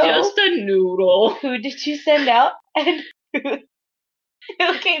 I'm just a noodle. Who did you send out? And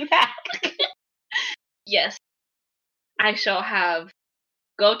who came back? Yes. I shall have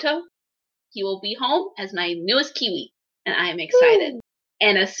Goto. He will be home as my newest Kiwi, and I am excited. Ooh.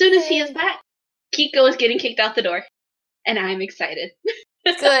 And as soon as he is back, Kiko is getting kicked out the door, and I am excited.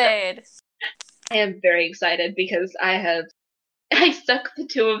 Good. I am very excited because I stuck the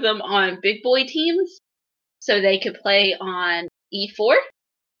 2 of them on big boy teams so they could play on E4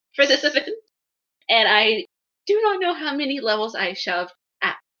 for this event. And I do not know how many levels I shoved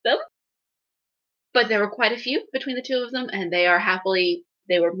at them, but there were quite a few between the 2 of them, and they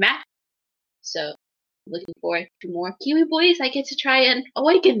were matched. So, looking forward to more Kiwi boys I get to try and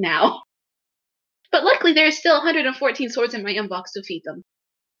awaken now. But luckily, there is still 114 swords in my inbox to feed them.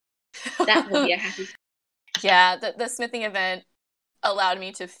 That will be a happy. Yeah, the smithing event allowed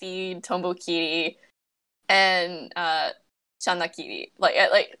me to feed Tombokiri and Chanakiri.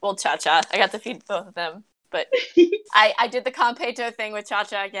 Cha-Cha. I got to feed both of them. But I did the Kampeito thing with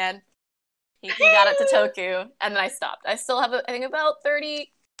Cha-Cha again. He got it to Toku, and then I stopped. I still have, I think, about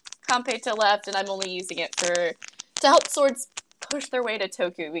 30 Kampeita left, and I'm only using it to help swords push their way to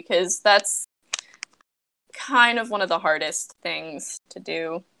Toku, because that's kind of one of the hardest things to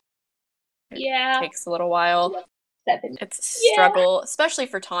do. It takes a little while. 7. It's a struggle, especially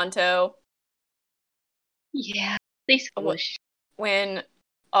for Tonto. Yeah, they squish. When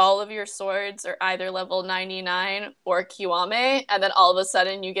all of your swords are either level 99 or Kiwame, and then all of a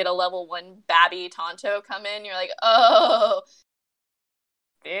sudden you get a level 1 Babby Tonto come in, you're like, oh,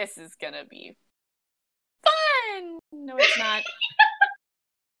 this is gonna be fun! No, it's not.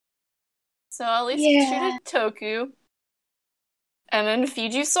 So at least shoot a Toku, and then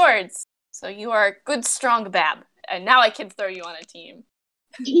feed you swords. So you are a good, strong Bab. And now I can throw you on a team.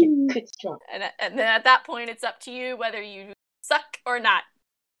 Good strong. And then at that point, it's up to you whether you suck or not.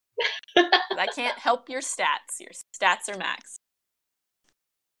 I can't help your stats. Your stats are max.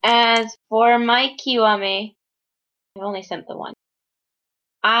 As for my Kiwame, I only sent the one.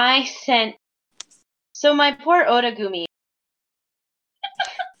 I sent... So my poor Odagumi.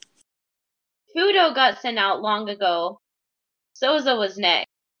 Fudo got sent out long ago. Soza was next.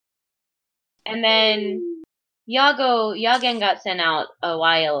 And then Yagen got sent out a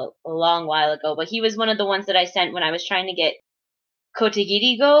long while ago, but he was one of the ones that I sent when I was trying to get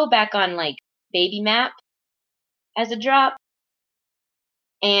Kotagiri back on, like, baby map as a drop.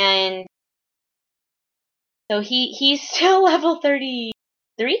 And so he's still level 33?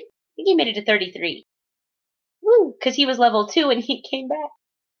 I think he made it to 33. Woo! Because he was level 2 and he came back.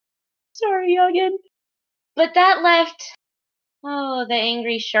 Sorry, Yagen. But that left, the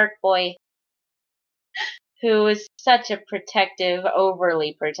angry shark boy, who is such a protective,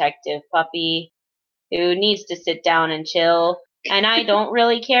 overly protective puppy, who needs to sit down and chill. And I don't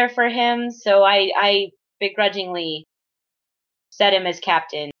really care for him, so I begrudgingly set him as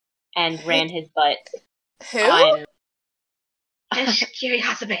captain and ran his butt. Who? Shikiri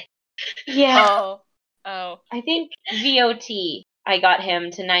Hasabe. Yeah. Oh. I think VOT, I got him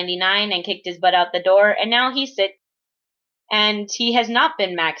to 99 and kicked his butt out the door, and now he's sick. And he has not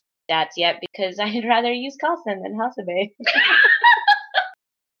been max stats yet because I'd rather use Kasen than Hasabe.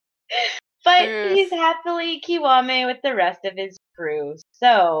 But he's happily Kiwame with the rest of his crew,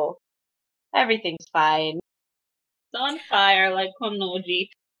 so everything's fine. It's on fire like Konoji.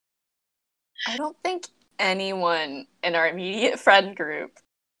 I don't think anyone in our immediate friend group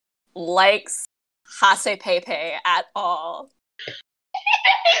likes Hase Pepe at all.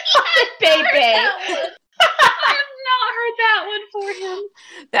 Pepe. I have not heard that one for him.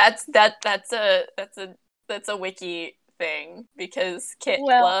 That's a wiki thing, because Kit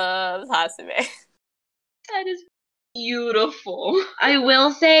Well, loves Hasebe. That is beautiful. I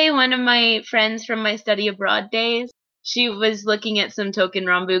will say one of my friends from my study abroad days, she was looking at some Token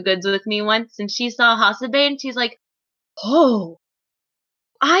Rambu goods with me once, and she saw Hasabe, and she's like, oh,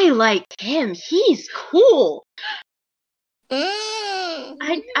 I like him. He's cool.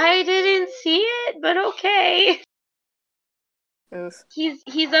 I didn't see it, but okay. Oof.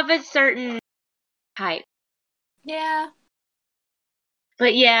 He's of a certain type. Yeah.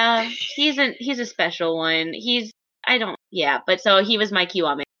 But yeah, he's a special one. But so he was my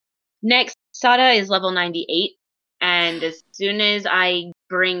Kiwame. Next, Sada is level 98, and as soon as I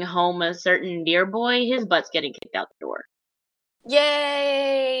bring home a certain deer boy, his butt's getting kicked out the door.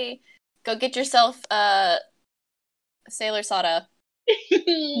 Yay! Go get yourself Sailor Sada.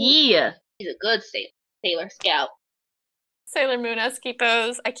 Yeah. He's a good Sailor Scout. Sailor Moon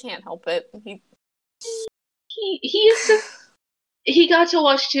Esquipos. I can't help it. He got to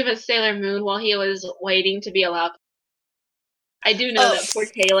watch too much Sailor Moon while he was waiting to be allowed. I do know that poor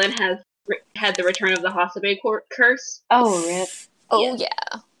Talon has had the return of the Hasabe curse. Oh, rip. Oh,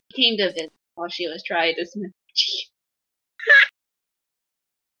 yeah. He came to visit while she was trying to smith.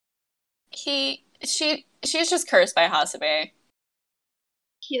 She's just cursed by Hasabe.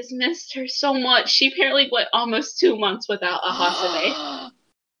 He has missed her so much. She apparently went almost 2 months without a Hasabe.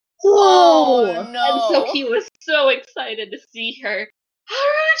 Oh, no. And so he was so excited to see her.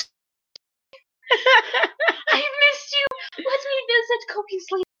 Haruji! I missed you! Let me visit Koki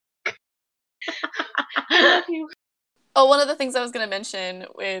Sleep. I love you. Oh, one of the things I was going to mention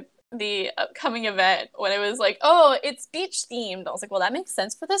with the upcoming event, when it was like, oh, it's beach themed, I was like, well, that makes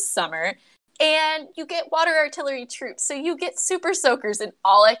sense for this summer. And you get water artillery troops, so you get super soakers. And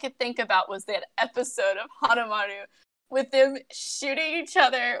all I could think about was that episode of Hanamaru with them shooting each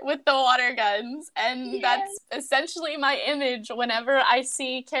other with the water guns. And that's essentially my image whenever I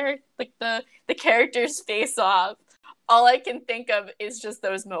see the characters face off. All I can think of is just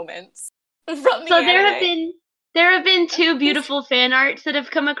those moments from the anime. There have been 2 beautiful fan arts that have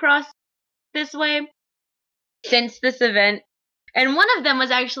come across this way since this event. And one of them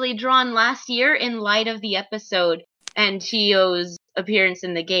was actually drawn last year in light of the episode and Chio's appearance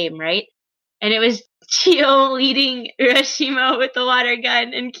in the game, right? And it was Chio leading Urashima with the water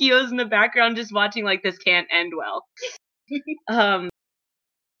gun, and Kyo's in the background just watching like this can't end well.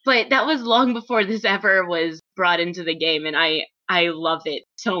 But that was long before this ever was brought into the game, and I love it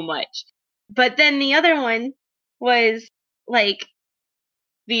so much. But then the other one was like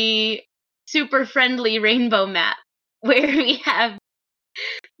the super friendly rainbow map where we have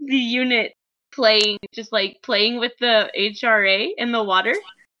the unit playing with the HRA in the water.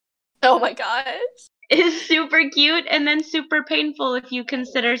 Oh my gosh. Is super cute and then super painful if you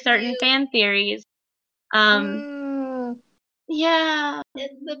consider certain fan theories. Yeah. And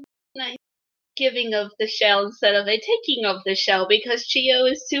the nice giving of the shell instead of a taking of the shell because Chio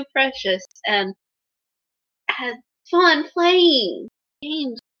is too precious and had fun playing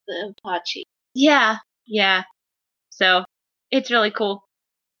games with Apache. Yeah. So it's really cool.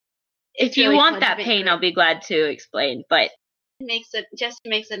 If you really want fun that to pain, make I'll be glad to explain. But Jessie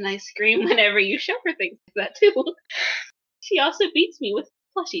makes a nice scream whenever you show her things like that too. She also beats me with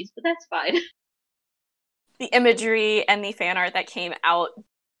plushies, but that's fine. The imagery and the fan art that came out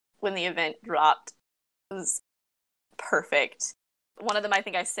when the event dropped was perfect. One of them I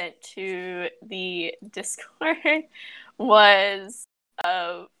think I sent to the Discord was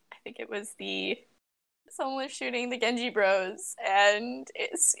I think it was someone was shooting the Genji Bros and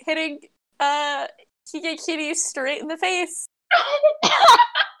it's hitting Higekiri straight in the face.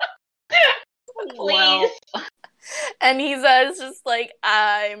 Please. And he says just like,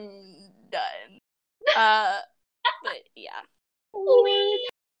 I'm done. But yeah.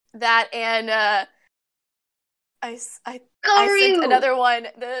 That and I sent another one.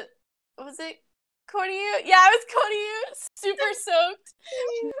 Was it Koryu? Yeah, it was Koryu, super soaked.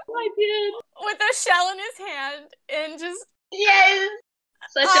 I did. With a shell in his hand and just yes,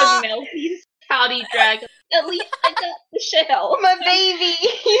 such a melty, pouty dragon. At least I got the shell. my baby,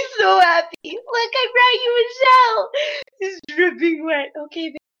 he's so happy. Look, I brought you a shell. It's dripping wet. Okay,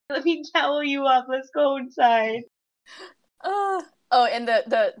 baby, let me towel you up. Let's go inside. Oh, and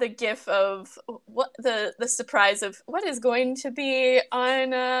the gif of what the surprise of what is going to be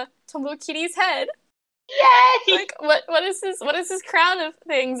on Tomokiri's head. Yay! Like what is this crown of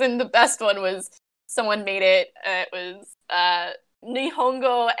things? And the best one was someone made it. It was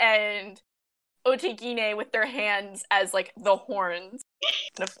Nihongo and Otegine with their hands as like the horns.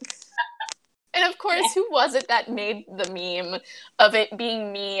 And of course, who was it that made the meme of it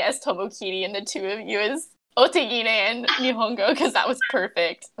being me as Tomokiri and the two of you as Otegine and Nihongo? Because that was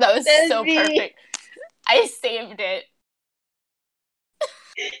perfect. That was so perfect. I saved it.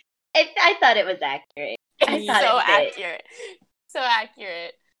 I thought it was accurate. It's so accurate. So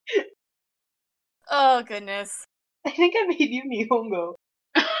accurate. Oh, goodness. I think I made you Nihongo.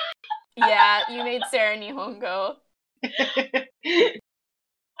 Yeah, you made Sarah Nihongo.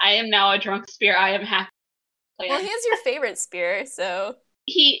 I am now a drunk spear. I am happy. Well, he is your favorite spear, so...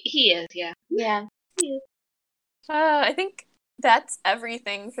 He is, yeah. Yeah. I think that's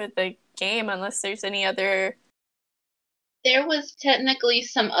everything for the game, unless there's any other... There was technically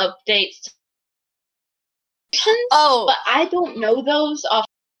some updates. Oh! But I don't know those off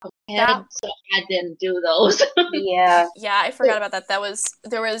the top of my head, so I didn't do those. Yeah. Yeah, I forgot about that.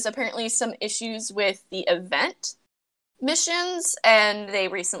 There was apparently some issues with the event missions, and they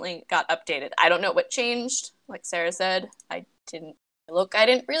recently got updated. I don't know what changed. Like Sarah said, I didn't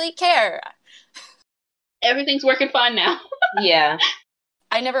really care. Everything's working fine now. Yeah.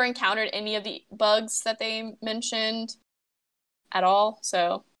 I never encountered any of the bugs that they mentioned at all,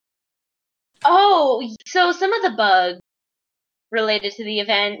 so... Oh, so some of the bugs related to the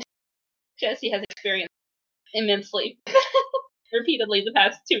event. Jessie has experienced immensely, repeatedly the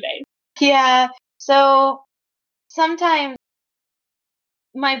past 2 days. Yeah, so sometimes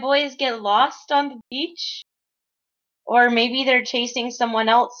my boys get lost on the beach, or maybe they're chasing someone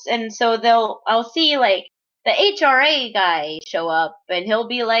else, and so I'll see like the HRA guy show up, and he'll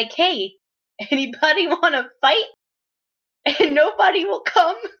be like, "Hey, anybody want to fight?" And nobody will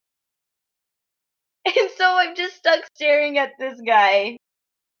come. And so I'm just stuck staring at this guy,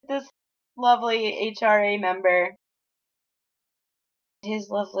 this lovely HRA member, his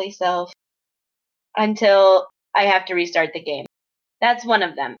lovely self, until I have to restart the game. That's one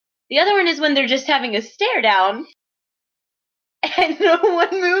of them. The other one is when they're just having a stare down, and no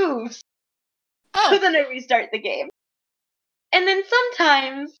one moves. Oh. So then I restart the game. And then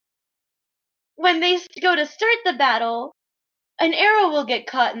sometimes, when they go to start the battle, an arrow will get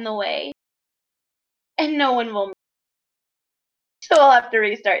caught in the way. And no one will move. So I'll have to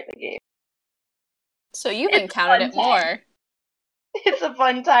restart the game. So you've It's a encountered it fun time. more. It's a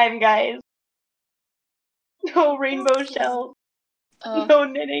fun time, guys. No rainbow shells. Oh. No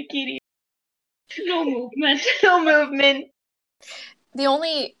nene kitty. No movement. No movement. The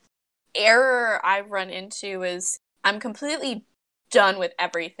only error I've run into is I'm completely done with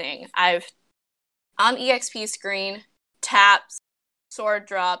everything. I've on EXP screen, taps, sword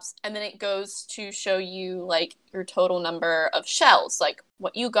drops, and then it goes to show you like your total number of shells, like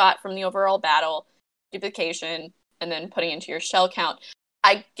what you got from the overall battle, duplication, and then putting into your shell count.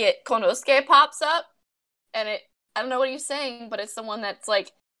 I get Konosuke pops up, and I don't know what he's saying, but it's the one that's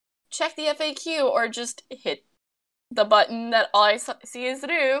like, check the FAQ or just hit the button that all I see is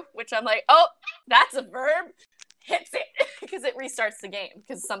Rue, which I'm like, oh, that's a verb. Hits it because it restarts the game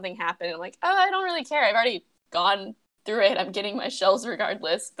because something happened. I'm like, oh, I don't really care. I've already gone through it. I'm getting my shells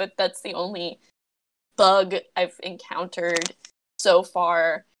regardless, but that's the only bug I've encountered so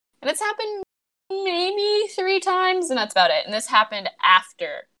far. And it's happened maybe 3 times, and that's about it. And this happened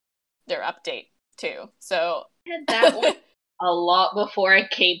after their update, too. So I had that one a lot before I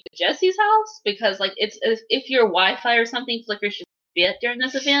came to Jesse's house because, like, it's if your Wi-Fi or something flickers just a bit during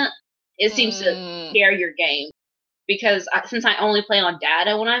this event, it seems to scare your game. Because since I only play on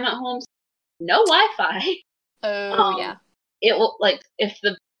data when I'm at home, no Wi-Fi. Oh, yeah. It will, like, if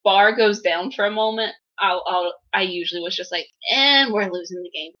the bar goes down for a moment, I usually was just like, and we're losing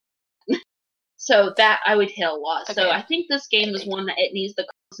the game. So that I would hit a lot. Okay. So I think this game is one that it needs the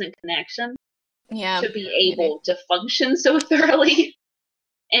constant connection Yeah. to be able to function so thoroughly.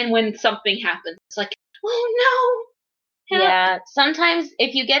 And when something happens, it's like, oh no! Help. Yeah, sometimes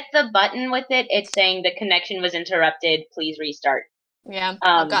if you get the button with it, it's saying the connection was interrupted, please restart. Yeah,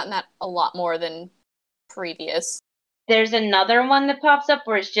 I've gotten that a lot more than previous. There's another one that pops up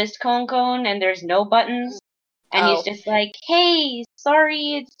where it's just Cone and there's no buttons. And he's just like, hey,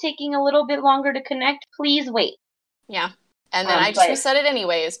 sorry, it's taking a little bit longer to connect. Please wait. Yeah. And then I just reset it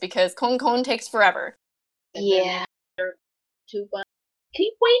anyways because Cone takes forever. Yeah. To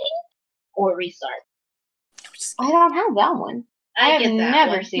keep waiting or restart. I don't have that one. I have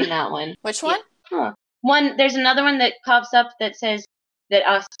never seen that one. Which one? Huh. There's another one that pops up that says that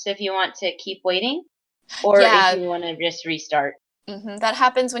asks if you want to keep waiting or if you want to just restart. Mm-hmm. That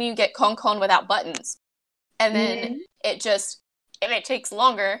happens when you get Cone without buttons. And then if it takes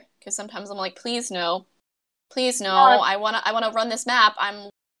longer, because sometimes I'm like, please no, I wanna run this map. I'm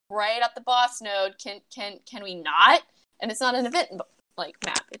right at the boss node. Can we not? And it's not an event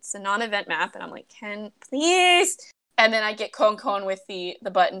map. It's a non-event map, and I'm like, please? And then I get Cone with the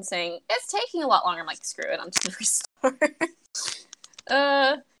button saying it's taking a lot longer. I'm like, screw it, I'm just gonna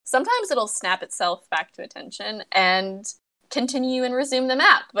restart. Sometimes it'll snap itself back to attention and continue and resume the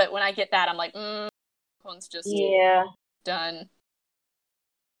map. But when I get that, I'm like, Cone's just done.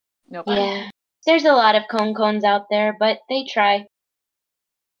 Nope. Yeah. There's a lot of Cones out there, but they try.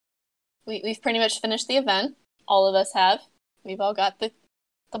 We've pretty much finished the event. All of us have. We've all got the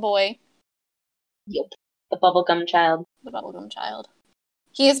boy. Yep. The bubblegum child. The bubblegum child.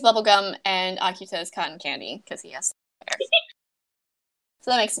 He is bubblegum and Akita is cotton candy because he has hair. So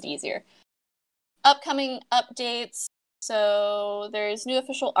that makes it easier. Upcoming updates. So there's new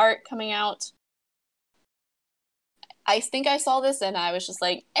official art coming out. I think I saw this and I was just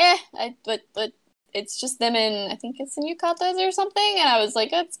like, but it's just them in, I think it's in yukatas or something, and I was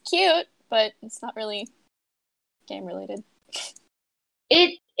like, that's cute, but it's not really game related.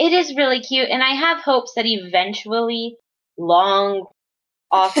 It is really cute, and I have hopes that eventually, long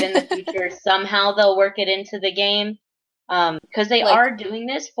off in the future, somehow they'll work it into the game, because they are doing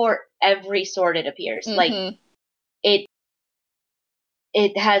this for every sword it appears. Mm-hmm. Like,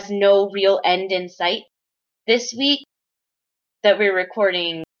 it has no real end in sight. This week that we're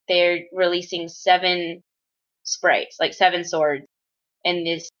recording, they're releasing 7 sprites, like 7 swords in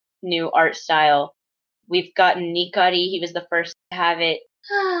this new art style. We've gotten Nikari, he was the first to have it.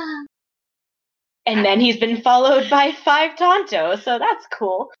 And then he's been followed by 5 Tonto, so that's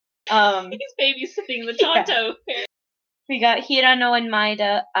cool. He's babysitting the Tonto. Yeah. We got Hirano and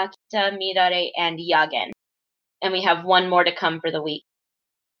Maeda, Akita, Mirare, and Yagen. And we have 1 more to come for the week.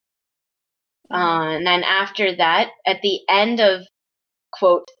 And then after that, at the end of,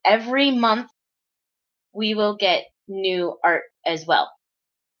 quote, every month, we will get new art as well.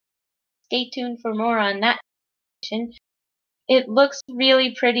 Stay tuned for more on that. It looks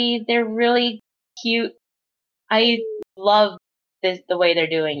really pretty. They're really cute. I love the way they're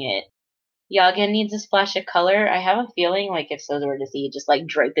doing it. Yagen needs a splash of color. I have a feeling, like, if Sozo were to see it, just, like,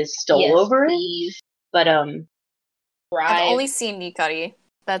 drape his stole over it. But, I've only seen Nikari.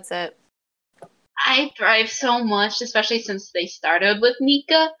 That's it. I thrive so much, especially since they started with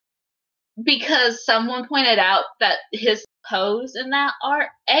Nika. because someone pointed out that his pose in that art,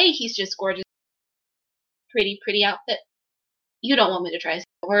 he's just gorgeous. Pretty, pretty outfit. You don't want me to try to say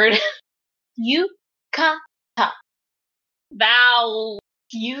the word. Yukata. Val.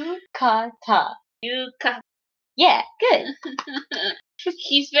 Yukata. Yukata. Yeah, good.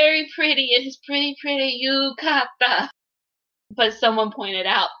 He's very pretty in his pretty, pretty yukata. But someone pointed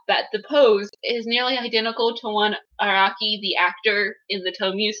out that the pose is nearly identical to one Araki, the actor in the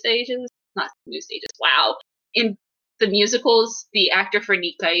Tomeu stages. Not Tomeu stages, wow. In the musicals, the actor for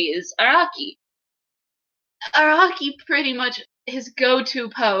Nikai is Araki. Araki pretty much, his go-to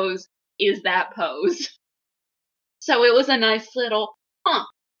pose is that pose. So it was a nice little,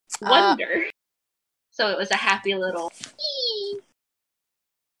 wonder. So it was a happy little,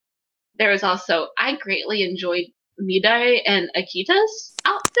 There was also, I greatly enjoyed Midai and Akita's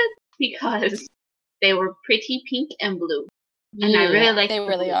outfits because they were pretty pink and blue. And I really liked They the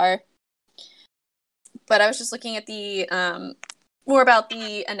really blue. are. But I was just looking at the more about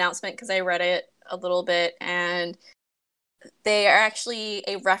the announcement because I read it a little bit, and they are actually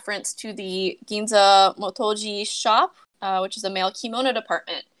a reference to the Ginza Motoji shop, which is a male kimono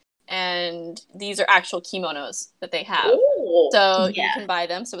department. And these are actual kimonos that they have. Ooh, So yeah. you can buy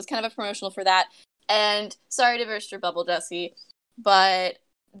them. So it was kind of a promotional for that. And sorry to burst your bubble, Jessie, but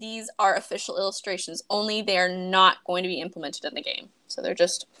these are official illustrations only. They are not going to be implemented in the game. So they're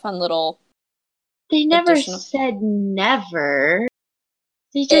just fun little... They never additional- said never.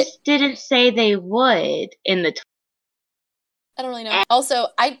 They just didn't say they would in the. I don't really know. Also,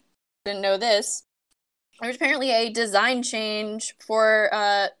 I didn't know this. There's apparently a design change for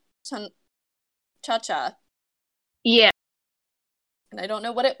Cha-Cha. Yeah. And I don't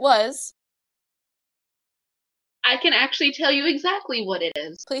know what it was. I can actually tell you exactly what it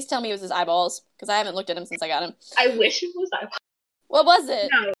is. Please tell me it was his eyeballs, because I haven't looked at him since I got him. I wish it was What was it?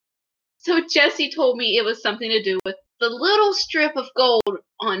 No. So Jesse told me it was something to do with the little strip of gold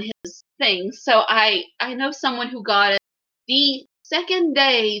on his thing. So I know someone who got it the second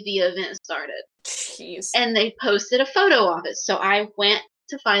day the event started. Jeez. And they posted a photo of it. So I went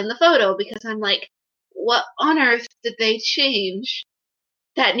to find the photo because I'm like, what on earth did they change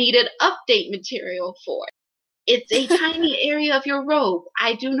that needed update material for? It's a tiny area of your robe.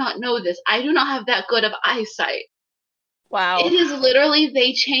 I do not know this. I do not have that good of eyesight. Wow. It is literally,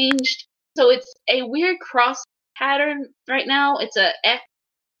 they changed. So it's a weird cross pattern right now. It's a X.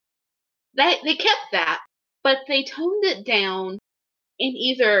 They kept that, but they toned it down in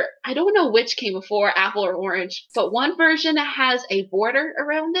either, I don't know which came before, apple or orange, but one version has a border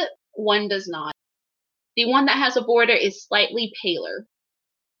around it, one does not. The one that has a border is slightly paler.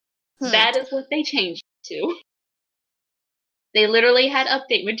 That is what they changed it to. They literally had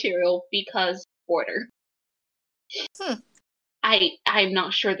update material because border. I'm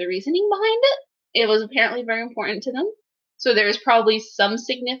not sure the reasoning behind it. It was apparently very important to them. So there's probably some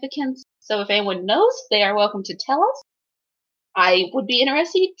significance. So if anyone knows, they are welcome to tell us. I would be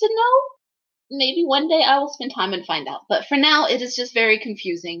interested to know. Maybe one day I will spend time and find out. But for now, it is just very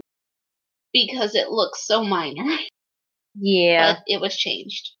confusing. Because it looks so minor. Yeah. But it was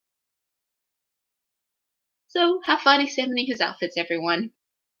changed. So have fun examining his outfits, everyone.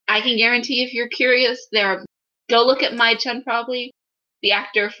 I can guarantee if you're curious, go look at Mai-chan probably, the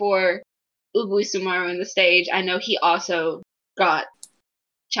actor for Ugui Sumaru in the stage. I know he also got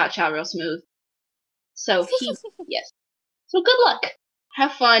Cha-Cha real smooth. So yes. So good luck.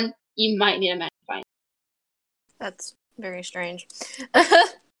 Have fun. You might need a magnifying. That's very strange. Because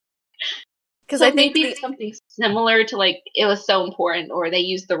So I think maybe it's something similar to like it was so important, or they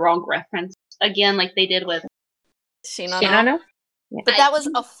used the wrong reference again, like they did with Shinano. Yeah. But that was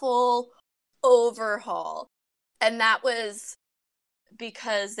a full overhaul. And that was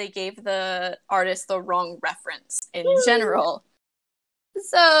because they gave the artist the wrong reference in general.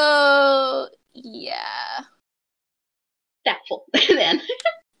 So, yeah. doubtful then.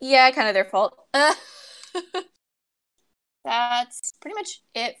 Yeah, kind of their fault. That's pretty much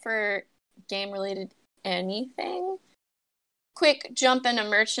it for game-related anything. Quick jump into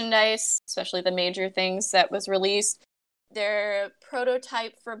merchandise, especially the major things that was released. Their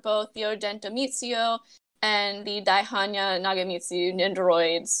prototype for both the Odento Mitsuyo and the Daihanya Nagamitsu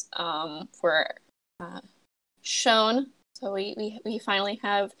Nendoroids were shown. So we finally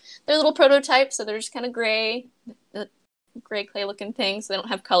have their little prototype. So they're just kind of gray clay looking things. So they don't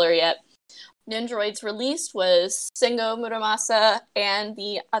have color yet. Nendoroids released was Sengo Muramasa, and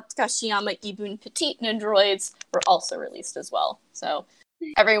the Atakashiyama Ibun Petite Nendoroids were also released as well. So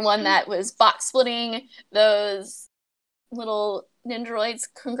everyone that was box splitting those little Nendoroids,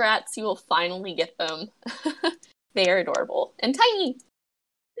 congrats, you will finally get them. They are adorable and tiny.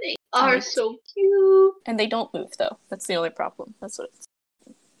 are so cute. And they don't move, though. That's the only problem. That's what it's...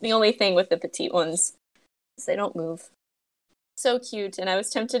 The only thing with the petite ones is they don't move. So cute. And I was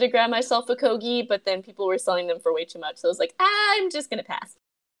tempted to grab myself a Kogi, but then people were selling them for way too much. So I was like, I'm just going to pass.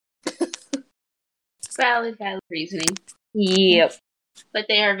 Valid reasoning. Yep. But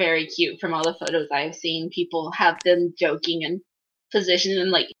they are very cute from all the photos I've seen. People have them joking and positioned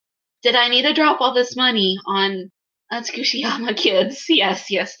and like, did I need to drop all this money on Tsukushiyama kids? Yes,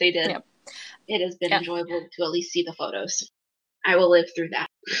 they did. Yep. It has been enjoyable to at least see the photos. I will live through that.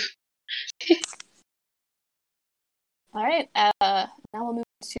 All right. Now we'll move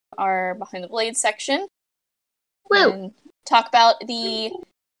to our Behind the Blades section. Woo! And talk about the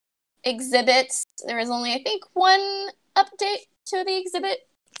exhibits. There is only, I think, one update to the exhibit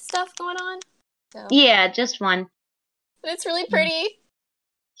stuff going on. So. Yeah, just one. But it's really pretty.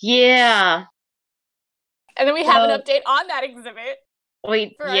 Yeah. And then we have an update on that exhibit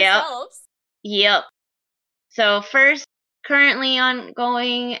for ourselves. Yep. So first, currently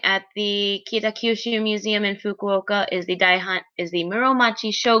ongoing at the Kitakyushu Museum in Fukuoka is the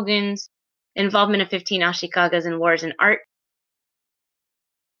Muromachi Shogun's involvement of 15 Ashikagas in wars and art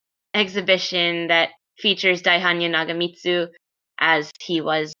exhibition that features Daihanya Nagamitsu as he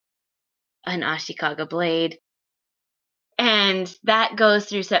was an Ashikaga blade. And that goes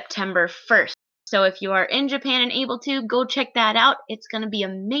through September 1st. So if you are in Japan and able to, go check that out. It's going to be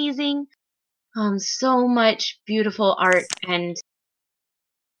amazing. So much beautiful art and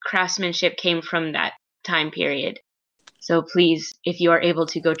craftsmanship came from that time period. So please, if you are able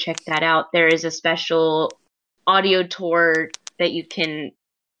to, go check that out. There is a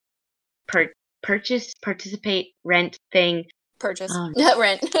participate, rent thing. Purchase.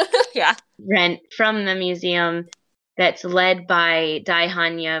 Rent. Yeah. Rent from the museum that's led by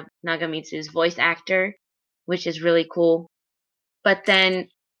Daihanya Nagamitsu's voice actor, which is really cool. But then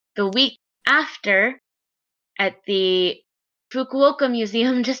the week after, at the Fukuoka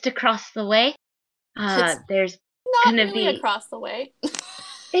Museum just across the way, there's not really across the way.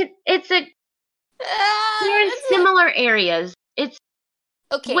 There's similar areas. It's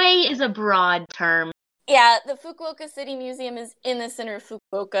okay. Way is a broad term. Yeah, the Fukuoka City Museum is in the center of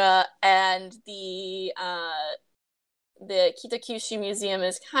Fukuoka, and the Kitakyushu Museum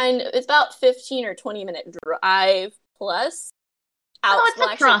is it's about 15 or 20 minute drive plus. It's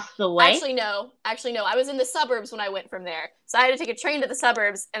across the way. Actually, no. I was in the suburbs when I went from there. So I had to take a train to the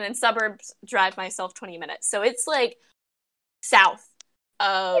suburbs, and then suburbs drive myself 20 minutes. So it's like south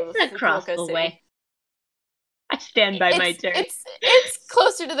of across Fukuoka the City. way. I stand by my term. It's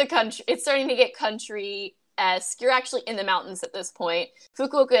closer to the country. It's starting to get country-esque. You're actually in the mountains at this point.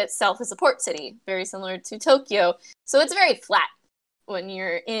 Fukuoka itself is a port city, very similar to Tokyo. So it's very flat when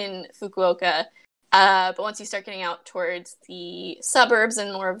you're in Fukuoka. But once you start getting out towards the suburbs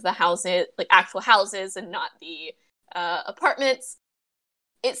and more of the houses, like actual houses and not the apartments,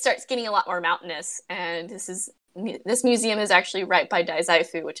 it starts getting a lot more mountainous. And this museum is actually right by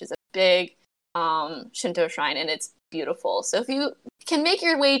Daizaifu, which is a big Shinto shrine, and it's beautiful. So if you can make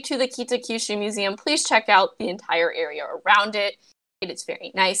your way to the Kitakyushu Museum, please check out the entire area around it. It is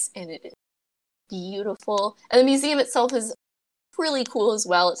very nice, and it is beautiful. And the museum itself is really cool as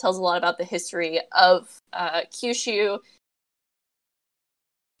well. It tells a lot about the history of Kyushu.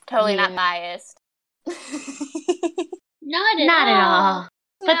 Totally not biased. Not at all.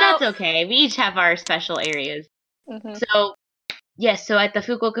 But that's okay. We each have our special areas. Mm-hmm. So, yes, so at the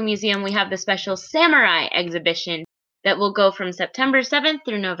Fukuoka Museum, we have the special samurai exhibition that will go from September 7th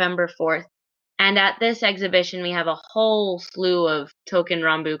through November 4th. And at this exhibition, we have a whole slew of Token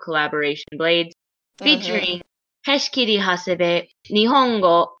Rambu collaboration blades featuring Heshikiri Hasebe,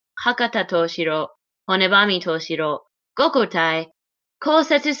 Nihongo, Hakata Toshiro, Honebami Toshiro, Gokotai,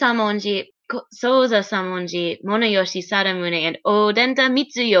 Kosetsu Samonji, Souza Samonji, Monoyoshi Sadamune, and Odenta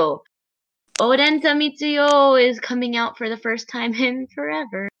Mitsuyo. Odenta Mitsuyo is coming out for the first time in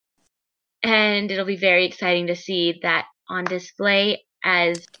forever. And it'll be very exciting to see that on display,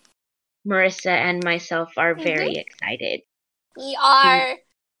 as Marissa and myself are very excited. We are.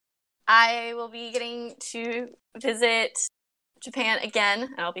 I will be getting to visit Japan again,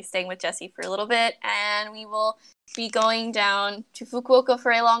 and I'll be staying with Jessie for a little bit, and we will be going down to Fukuoka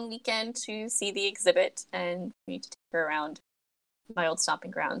for a long weekend to see the exhibit, and we need to take her around my old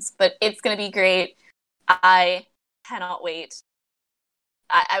stomping grounds. But it's going to be great. I cannot wait.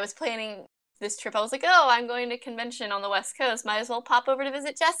 I was planning this trip. I was like, I'm going to convention on the West Coast. Might as well pop over to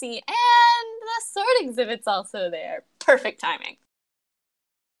visit Jessie. And the sword exhibit's also there. Perfect timing.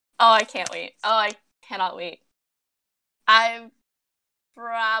 Oh, I can't wait. Oh, I cannot wait. I'm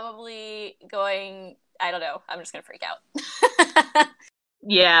probably going... I don't know. I'm just going to freak out.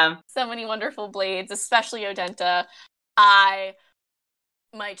 Yeah. So many wonderful blades, especially Odenta. I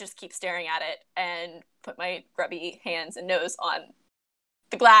might just keep staring at it and put my grubby hands and nose on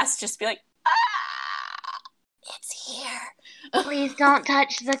the glass, just be like, it's here. Please don't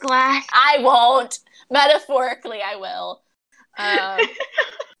touch the glass. I won't. Metaphorically, I will. I won't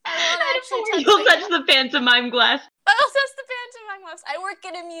actually touch You'll touch the pantomime glass. I'll touch the pantomime glass. I work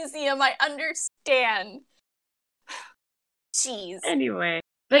in a museum. I understand. Jeez. Anyway.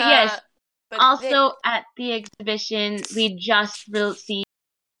 But yes, but also at the exhibition, we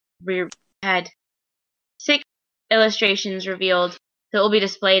had 6 illustrations revealed that will be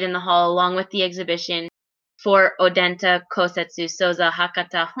displayed in the hall along with the exhibition for Odenta, Kosetsu, Soza,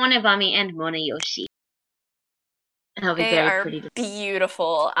 Hakata, Honebami, and Monoyoshi. That'll be they very are pretty.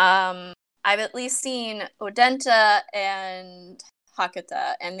 beautiful. I've at least seen Odenta and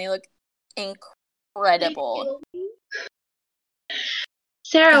Hakata, and they look incredible.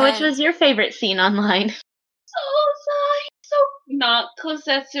 Sarah, which was your favorite scene online? So not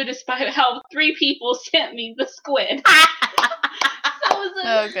Kosetsu, despite how 3 people sent me the squid.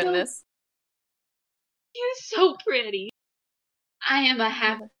 Oh goodness. He's so pretty. I am a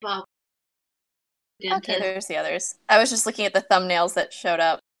happy bubble. Okay, there's the others. I was just looking at the thumbnails that showed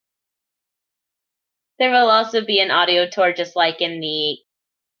up. There will also be an audio tour just like in the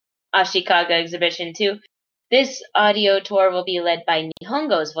Ashikaga exhibition too. This audio tour will be led by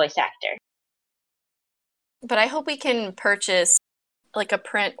Nihongo's voice actor. But I hope we can purchase like a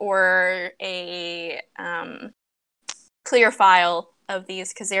print or a clear file of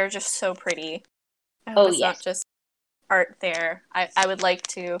these because they're just so pretty. I hope it's not just art there. I would like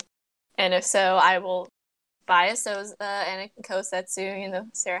to. And if so, I will buy a Soza and a Kosetsu.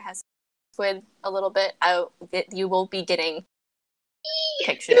 Sarah has squid a little bit. You will be getting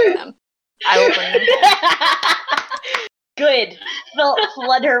pictures of them. I will bring them home. Good.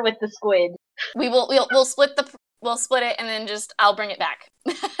 Flood her with the squid. We'll split it and then I'll bring it back.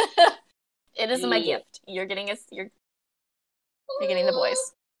 It is my gift. You're getting you're getting the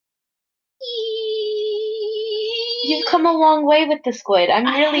boys. You've come a long way with the squid. I'm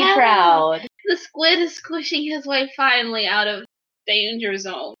really proud. The squid is squishing his way finally out of danger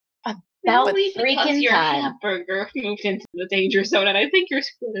zone. About freaking your time. hamburger moved into the danger zone, and I think your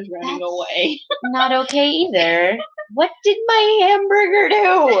squid is running away. Not okay either. What did my hamburger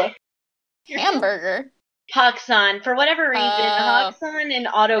do? Hamburger? Paksan. For whatever reason, Paksan and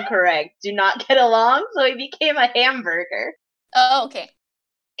autocorrect do not get along, so he became a hamburger. Oh, okay.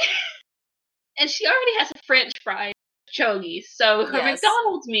 And she already has a French fry chogi, so her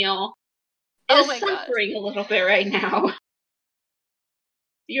McDonald's meal is suffering a little bit right now.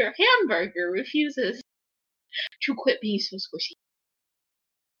 Your hamburger refuses to quit being so squishy.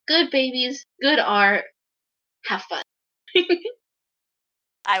 Good babies, good art, have fun.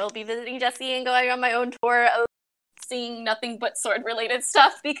 I will be visiting Jessie and going on my own tour of seeing nothing but sword-related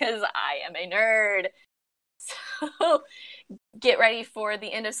stuff because I am a nerd. So get ready for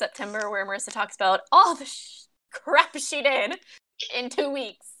the end of September where Marissa talks about all the crap she did in 2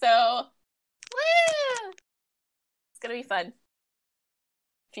 weeks. So, it's going to be fun.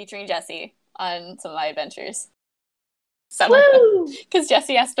 Featuring Jessie on some of my adventures. Because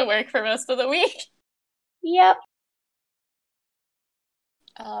Jessie has to work for most of the week. Yep.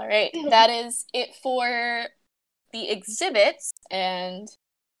 All right, that is it for the exhibits, and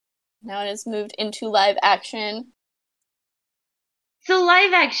now it has moved into live action. So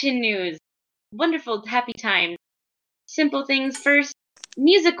live action news. Wonderful, happy times. Simple things first.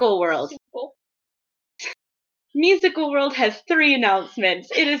 Musical World. Musical World has 3 announcements.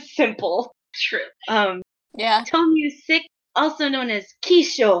 It is simple. True. Yeah. Tomyu 6, also known as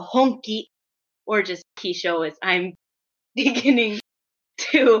Kisho Honki, or just Kisho as I'm beginning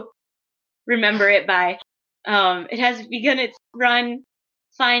to remember it by. It has begun its run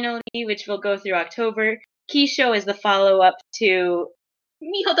finally, which will go through October. Kisho is the follow-up to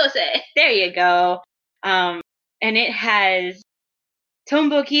Mihotose. There you go. And it has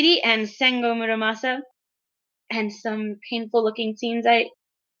Tombo Kiri and Sengo Muramasa. And some painful-looking scenes I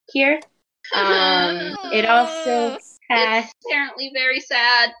hear. It also has... It's apparently very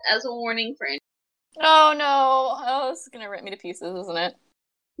sad, as a warning for any. Oh, no. Oh, this is going to rip me to pieces, isn't it?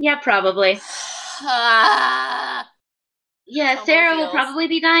 Yeah, probably. Yeah, Sarah will probably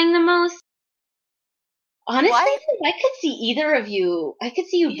be dying the most. Honestly, I could see either of you. I could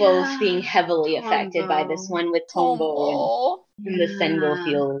see you both being heavily affected by this one with Tombo and the Sengo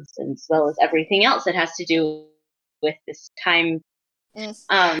fields, as well as everything else that has to do with this time. Meh.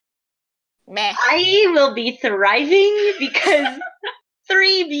 I will be thriving because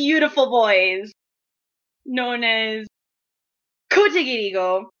 3 beautiful boys, known as Kosetsu Otagiri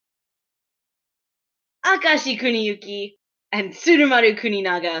go Akashi Kuniyuki and Tsurumaru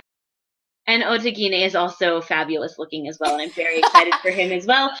Kuninaga. And Otagine is also fabulous looking as well, and I'm very excited for him as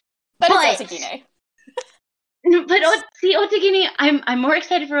well. But it's Otagine. But Otagine, I'm more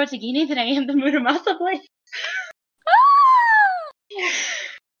excited for Otagine than I am the Muramasa boy.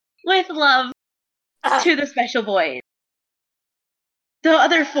 With love to the special boys. The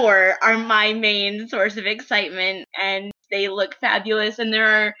other four are my main source of excitement, and they look fabulous. And there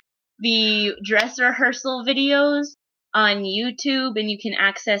are the dress rehearsal videos on YouTube, and you can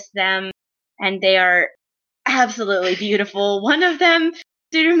access them, and they are absolutely beautiful. One of them,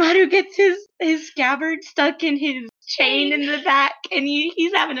 Tsurumaru gets his scabbard stuck in his chain in the back, and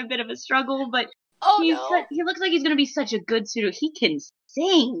he's having a bit of a struggle, but he looks like he's going to be such a good Tsuru. He can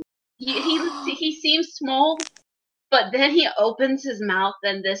sing. He seems small, but then he opens his mouth,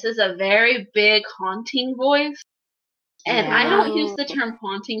 and this is a very big, haunting voice. And I don't use the term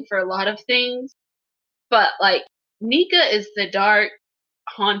haunting for a lot of things, but, like, Nika is the dark,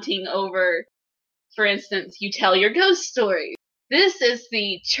 haunting over, for instance, you tell your ghost stories. This is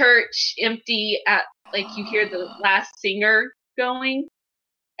the church empty at, like, you hear the last singer going,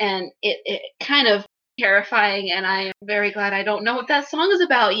 and it kind of terrifying, and I am very glad I don't know what that song is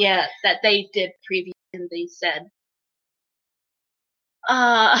about yet, that they did preview and they said.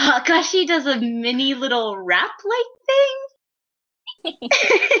 Akashi does a mini little rap-like thing.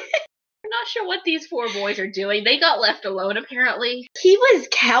 I'm not sure what these four boys are doing. They got left alone, apparently. He was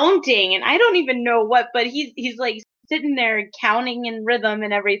counting, and I don't even know what, but he's like sitting there counting in rhythm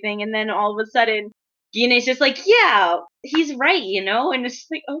and everything, and then all of a sudden, Gine's just like, yeah, he's right, you know? And it's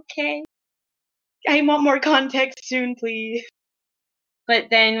just like, okay. I want more context soon, please. But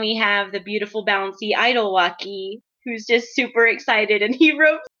then we have the beautiful, bouncy Idolwaki, who's just super excited, and he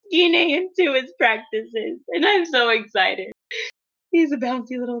ropes Gine into his practices, and I'm so excited. He's a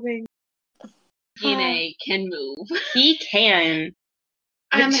bouncy little thing. Gine can move. He can.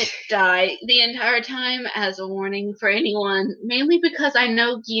 I'm gonna die the entire time as a warning for anyone, mainly because I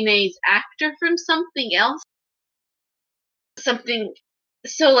know Gine's actor from something else.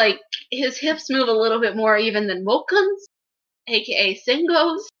 So, like, his hips move a little bit more even than Mokun's, aka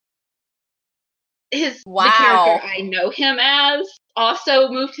Sengo's. The character I know him as also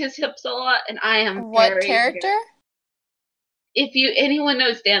moved his hips a lot, and I am What character? If anyone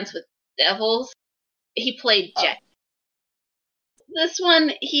knows Dance with Devils, he played Jack. This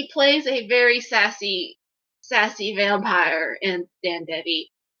one, he plays a very sassy vampire in Dan Devi.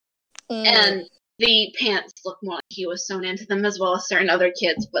 And the pants look more like he was sewn into them, as well as certain other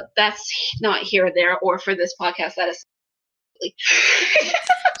kids, but that's not here or there, or for this podcast, that is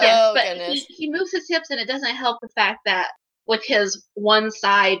goodness. He moves his hips, and it doesn't help the fact that with his one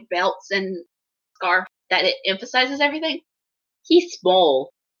side belts and scarf, that it emphasizes everything. He's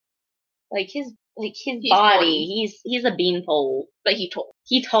small. His body. He's a beanpole. But he tall.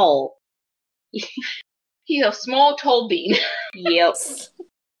 He tall. He's a small, tall bean. Yep.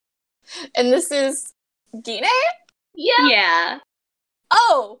 And this is Gine? Yeah. Yeah.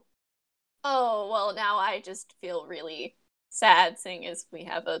 Oh, well, now I just feel really sad, seeing as we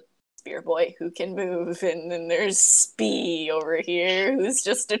have a spear boy who can move, and then there's Spee over here, who's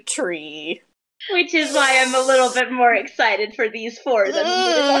just a tree. Which is why I'm a little bit more excited for these four than the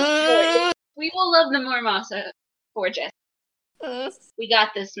Muramasa boys. We will love the Muramasa for Jess. We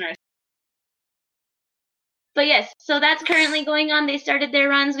got this, nurse. But yes, so that's currently going on. They started their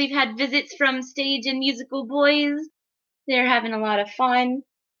runs. We've had visits from stage and musical boys. They're having a lot of fun.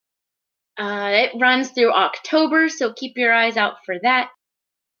 It runs through October, so keep your eyes out for that.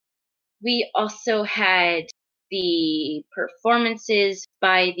 We also had the performances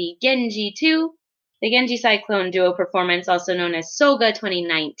by the Genji 2, the Genji Cyclone Duo performance, also known as Soga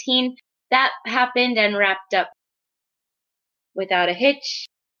 2019. That happened and wrapped up without a hitch.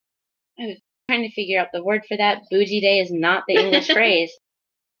 I was trying to figure out the word for that. Bougie Day is not the English phrase.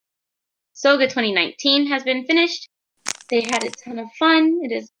 Soga 2019 has been finished. They had a ton of fun.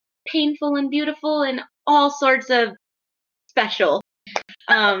 It is painful and beautiful and all sorts of special.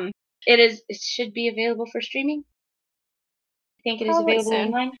 It should be available for streaming. I think it is Probably available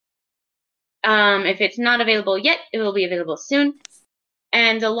soon. online. If it's not available yet, it will be available soon.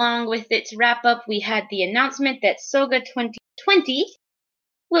 And along with its wrap up, we had the announcement that Soga 2020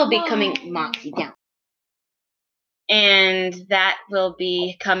 will be coming Moxie down. And that will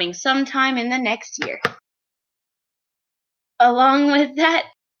be coming sometime in the next year. Along with that,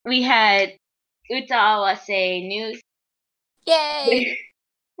 we had Uta Awase news. Yay!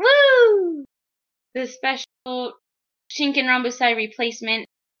 Woo! The special Shinken Rambusai replacement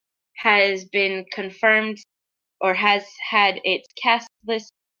has been confirmed or has had its cast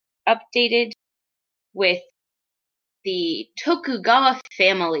list updated with the Tokugawa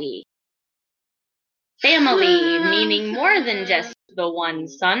family. Family meaning more than just the one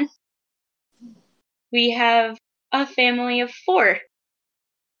son. We have a family of 4.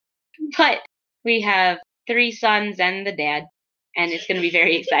 But we have 3 sons and the dad, and it's going to be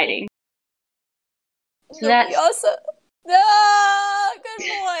very exciting. So that's Nobuyasa. No, good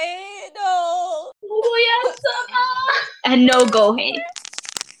boy. No. Nobuyasa-sama! and no Gohei.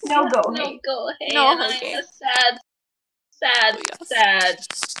 No Gohei. No Gohei. No And I'm Gohei. a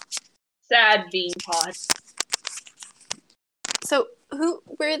sad bean pod. So, who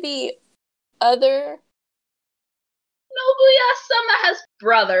were the other? Nobuyasa-sama has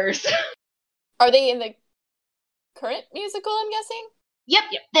brothers. Are they in the current musical, I'm guessing? Yep,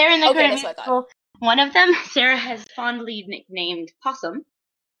 they're in the Okay, current that's what I thought. musical. One of them, Sarah has fondly nicknamed Possum,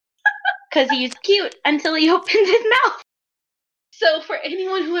 because he's cute until he opens his mouth. So for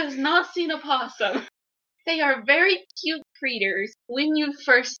anyone who has not seen a possum, they are very cute creatures when you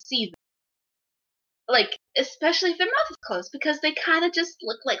first see them. Like, especially if their mouth is closed, because they kind of just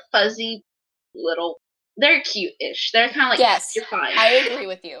look like fuzzy little... They're cute-ish. They're kind of like Yes, petrifying. I agree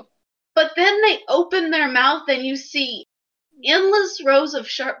with you. But then they open their mouth and you see endless rows of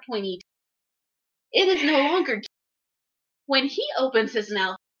sharp pointy teeth. It is no longer teeth. When he opens his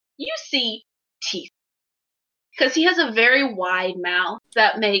mouth, you see teeth. Because he has a very wide mouth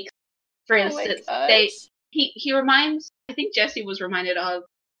that makes, for instance, he reminds, I think Jessie was reminded of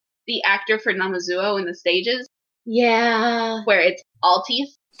the actor for Namazuo in the stages, Yeah. where it's all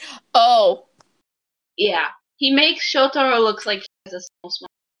teeth. Oh. Yeah. He makes Shotaro looks like he has a small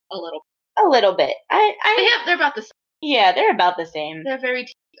a little. A little bit. They're about the same. Yeah, they're about the same. They're very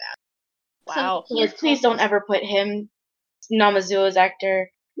teeth. Wow. So Yes, please don't ever put him, Namazuo's actor,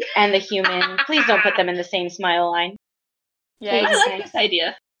 and the human. Please don't put them in the same smile line. Yeah, I like this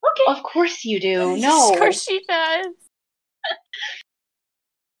idea. Okay. Of course you do. No. Of course she does.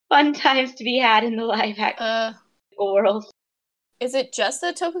 Fun times to be had in the live action world. Is it just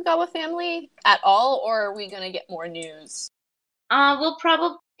the Tokugawa family at all, or are we gonna get more news? We'll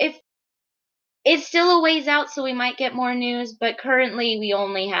probably, if it's still a ways out, so we might get more news, but currently we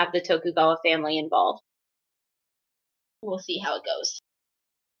only have the Tokugawa family involved. We'll see how it goes.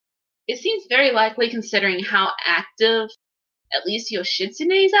 It seems very likely, considering how active at least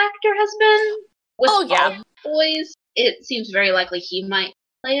Yoshitsune's actor has been with all the boys. It seems very likely he might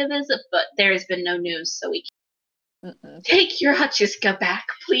play a visit, but there has been no news, so we can take your Hachisuka back,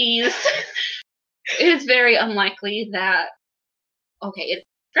 please. It is very unlikely that. Okay,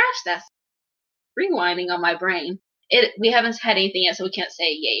 scratch that. Rewinding on my brain. We haven't had anything yet, so we can't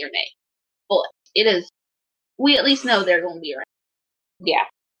say yay or nay. But it is. We at least know they're going to be around. Yeah.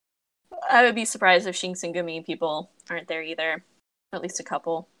 I would be surprised if Shinsengumi people aren't there either. At least a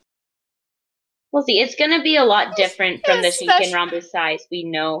couple. We'll see. It's going to be a lot different from the Shinken Rambu size, we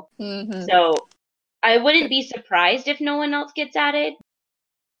know. Mm-hmm. So I wouldn't be surprised if no one else gets added.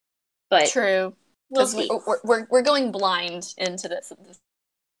 But true. We'll see. We're going blind into this.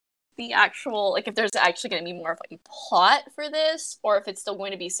 The actual, like, if there's actually going to be more of a plot for this, or if it's still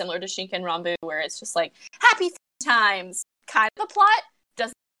going to be similar to Shinken Rambu, where it's just like happy times, kind of a plot.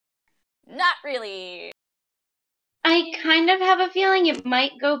 Doesn't. Not really. I kind of have a feeling it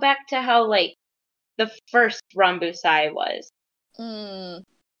might go back to how, like, the first Rambusai was.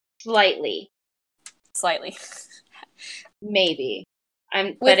 Slightly. Maybe.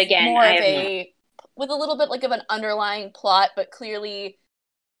 But again, more with a little bit like of an underlying plot, but clearly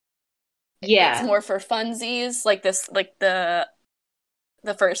it's more for funsies. Like this, like the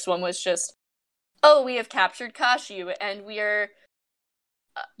first one was just, oh, we have captured Kashu and we are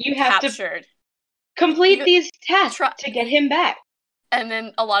you have captured. To complete these tasks to get him back. And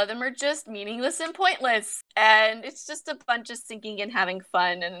then a lot of them are just meaningless and pointless. And it's just a bunch of sinking and having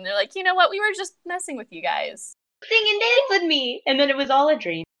fun. And they're like, you know what? We were just messing with you guys. Sing and dance with me. And then it was all a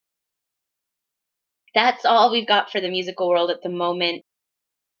dream. That's all we've got for the musical world at the moment.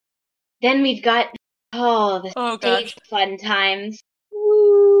 Then we've got, the stage fun times.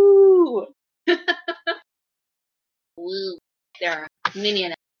 Woo! Woo. There are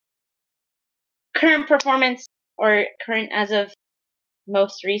many. Current performance, or current as of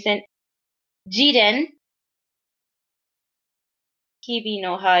most recent, Jiden, Kibi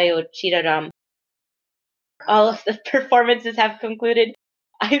no Hayo Chiraram. All of the performances have concluded.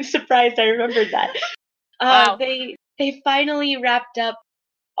 I'm surprised I remembered that. Wow. They finally wrapped up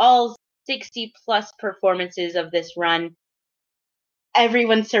all 60 plus performances of this run.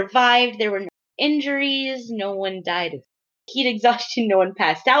 Everyone survived. There were no injuries. No one died of heat exhaustion. No one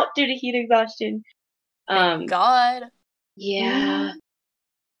passed out due to heat exhaustion. Thank God. Yeah.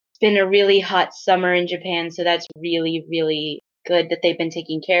 It's been a really hot summer in Japan, so that's really, really good that they've been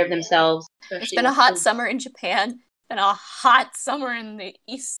taking care of themselves. It's been a hot summer in Japan and a hot summer in the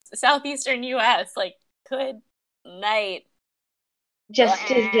southeastern U.S. Like, good night. Just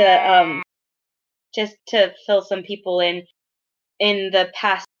to fill some people in the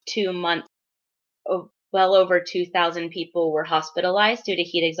past 2 months, well over 2,000 people were hospitalized due to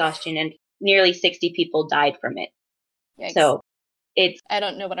heat exhaustion, and nearly 60 people died from it. Yikes. So I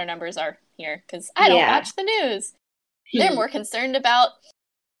don't know what our numbers are here because I don't watch the news. They're more concerned about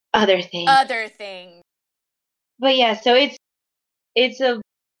other things. But yeah, so it's a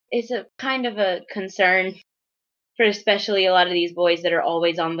kind of a concern for especially a lot of these boys that are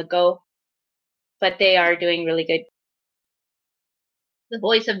always on the go. But they are doing really good. The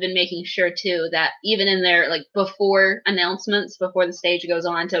boys have been making sure too that even in their before announcements, before the stage goes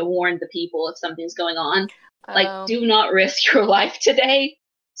on, to warn the people if something's going on. Do not risk your life today.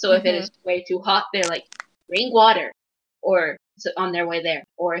 So if it is way too hot, they're like, bring water, or on their way there.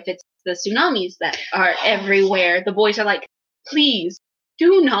 Or if it's the tsunamis that are everywhere, the boys are like, please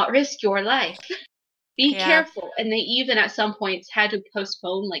do not risk your life. Be careful. And they even at some points had to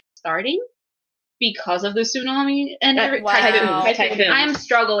postpone starting because of the tsunami and typhoon. I'm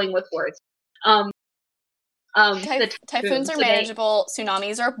struggling with words. Typhoons are manageable.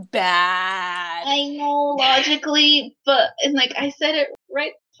 Tsunamis are bad. I know logically, but I said it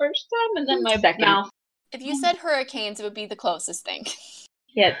right first time, and then my mouth. If you said hurricanes, it would be the closest thing.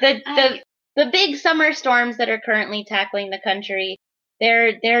 Yeah, the big summer storms that are currently tackling the country,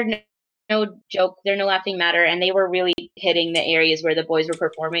 they're no joke. They're no laughing matter, and they were really hitting the areas where the boys were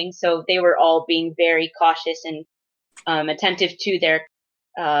performing. So they were all being very cautious and attentive to their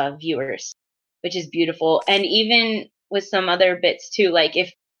viewers, which is beautiful. And even with some other bits too,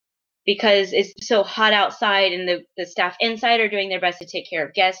 because it's so hot outside and the staff inside are doing their best to take care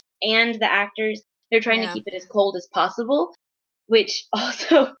of guests and the actors, they're trying to keep it as cold as possible, which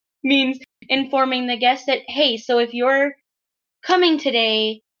also means informing the guests that, hey, so if you're coming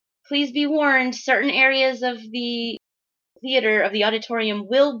today, please be warned, certain areas of the theater, of the auditorium,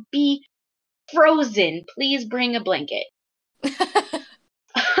 will be frozen. Please bring a blanket.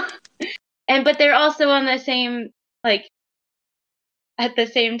 But they're also on the same, at the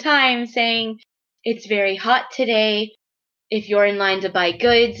same time saying, it's very hot today. If you're in line to buy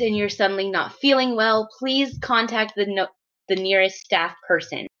goods and you're suddenly not feeling well, please contact the nearest staff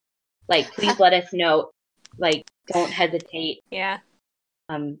person. Please let us know. Don't hesitate. Yeah.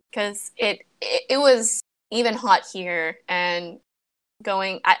 Because it was even hot here, and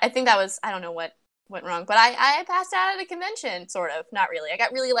I think that was, I don't know what went wrong, but I passed out at a convention, sort of. Not really. I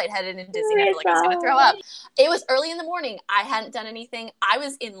got really lightheaded and dizzy, and I felt like I was going to throw up. It was early in the morning. I hadn't done anything. I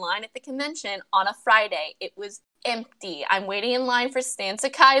was in line at the convention on a Friday. It was empty. I'm waiting in line for Stan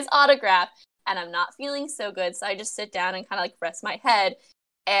Sakai's autograph, and I'm not feeling so good, so I just sit down and kind of rest my head,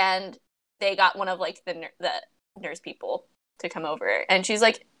 and they got one of the nurse people to come over, and she's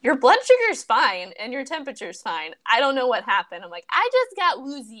like, your blood sugar's fine and your temperature's fine. I don't know what happened. I'm like, I just got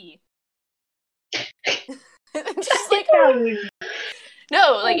woozy. Just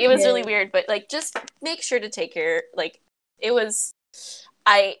no, it was really weird, but just make sure to take care. It was,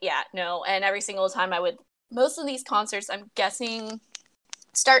 and every single time most of these concerts, I'm guessing,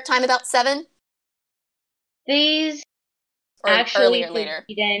 start time about 7. These or actually earlier, later.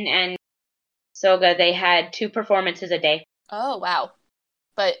 Eden and Soga, they had 2 performances a day. Oh wow!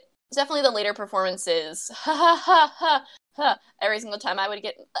 But definitely the later performances. Every single time I would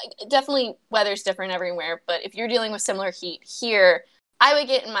get, definitely weather's different everywhere, but if you're dealing with similar heat here, I would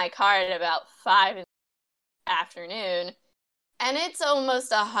get in my car at about 5 in the afternoon, and it's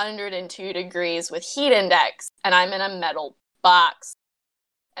almost 102 degrees with heat index, and I'm in a metal box,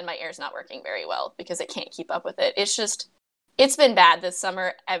 and my air's not working very well because it can't keep up with it. It's been bad this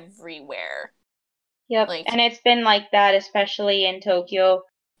summer everywhere. Yep, and it's been like that, especially in Tokyo,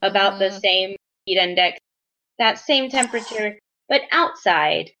 about the same heat index, that same temperature, but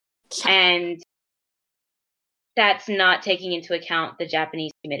outside. And that's not taking into account the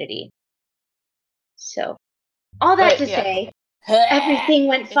Japanese humidity. So, all that to say, everything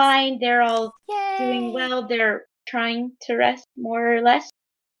went fine. They're all doing well. They're trying to rest, more or less.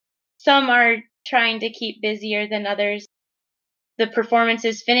 Some are trying to keep busier than others. The performance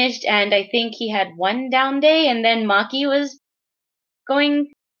is finished, and I think he had 1 down day, and then Maki was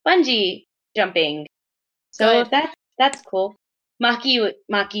going bungee jumping. So that's cool. Maki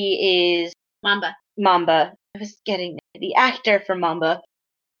is Mamba. I was getting the actor for Mamba,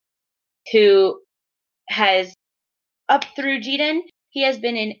 who has up through Jiden He has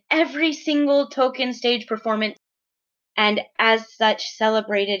been in every single Token stage performance and as such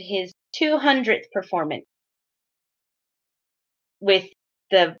celebrated his 200th performance with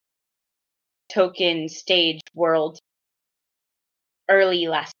the Token stage world early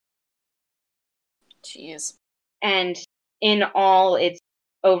last. Jeez. And in all, it's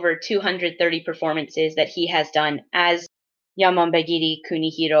over 230 performances that he has done as Yamanbagiri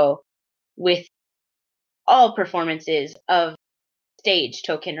Kunihiro, with all performances of stage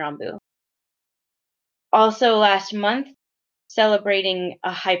Token Rambu. Also last month, celebrating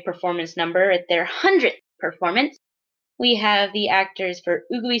a high performance number at their 100th performance, we have the actors for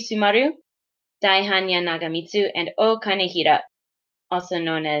Ugui Sumaru, Daihanya Nagamitsu, and O Kanehira, also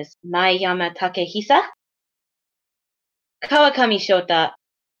known as Maiyama Takehisa, Kawakami Shota,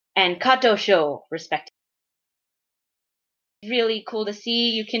 and Kato Sho, respectively. Really cool to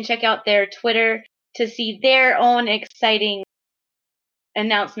see. You can check out their Twitter to see their own exciting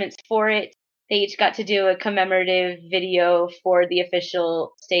announcements for it. They each got to do a commemorative video for the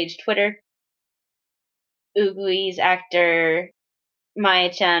official stage Twitter. Ugui's actor,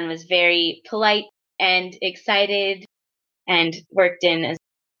 Maya-chan, was very polite and excited and worked in as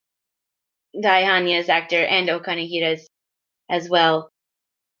Daihanya's actor and Okanehira's as well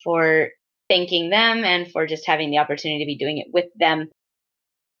for thanking them and for just having the opportunity to be doing it with them.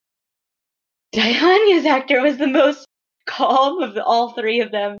 Daihanya's actor was the most calm of all three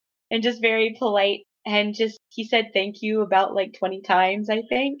of them and just very polite, and just he said thank you about like 20 times, I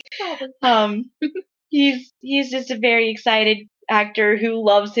think. He's just a very excited actor who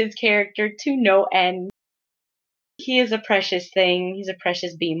loves his character to no end. He is a precious thing. He's a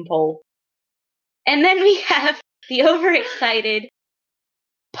precious beanpole. And then we have the overexcited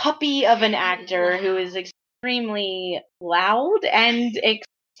puppy of an actor who is extremely loud and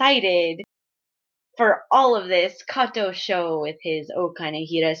excited for all of this, Kato Sho, with his O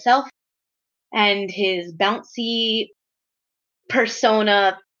Kanehira self and his bouncy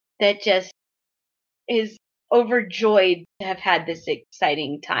persona that just is overjoyed to have had this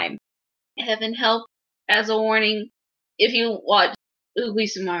exciting time. Heaven help, as a warning, if you watch Ugui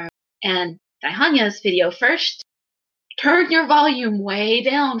Sumaru and Daihanya's video first, turn your volume way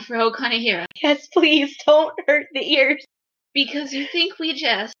down for O Kanehira. Yes, please, don't hurt the ears. Because you think we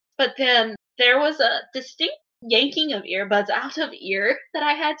jest, but then there was a distinct yanking of earbuds out of ear that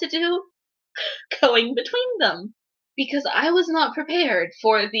I had to do going between them. Because I was not prepared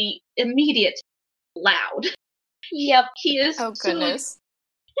for the immediate loud. Yep. He is Oh, goodness.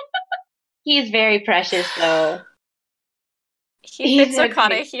 He's very precious, though. He fits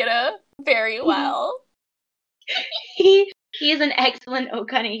Okanehira very well. He is an excellent O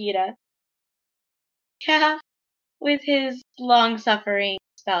Kanehira. Yeah, with his long-suffering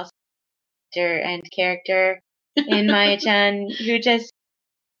spouse and character in Maya-chan, who just,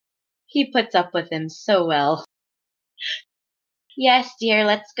 he puts up with him so well. Yes, dear,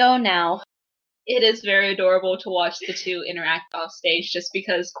 let's go now. It is very adorable to watch the two interact off stage, just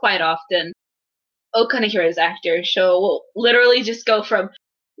because quite often O Kanehira's actor Sho will literally just go from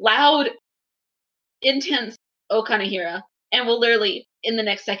loud, intense O Kanehira and will literally, in the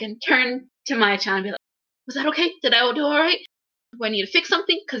next second, turn to Maya-chan and be like, was that okay? Did I do alright? Do I need to fix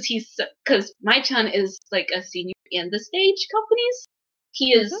something? Because Maya-chan is like a senior in the stage companies.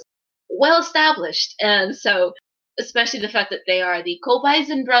 He is well established, and so, especially the fact that they are the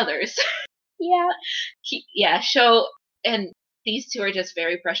Kobaisen brothers. Sho and these two are just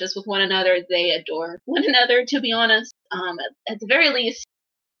very precious with one another. They adore one another, to be honest. At the very least,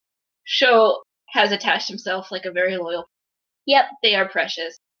 Sho has attached himself like a very loyal. Yep, they are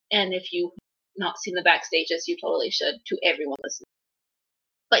precious. And if you've not seen the backstages, you totally should, to everyone listening.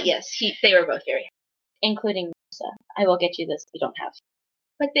 But yes, they were both very happy. Including Lisa. I will get you this we don't have.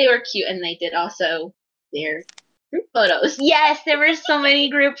 But they were cute, and they did also their group photos. Yes, there were so many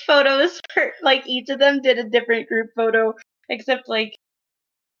group photos. Like, each of them did a different group photo, except, like,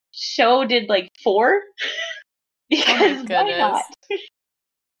 Sho did, like, 4. Because why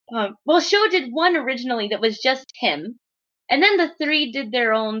not? Well, Sho did one originally that was just him, and then the 3 did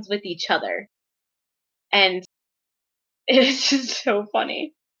their own with each other. And it was just so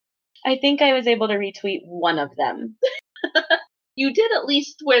funny. I think I was able to retweet one of them. You did at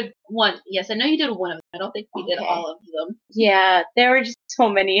least with one. Yes, I know you did one of them. I don't think we did all of them. Yeah, there were just so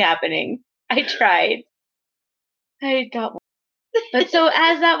many happening. I tried. I got one. But so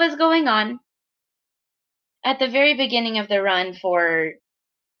as that was going on, at the very beginning of the run for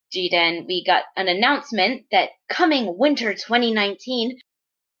Jiden, we got an announcement that coming winter 2019,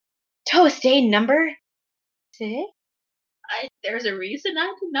 Toast-A number 6? There's a reason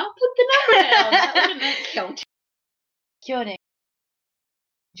I did not put the number down. That would have meant counting. Kyore.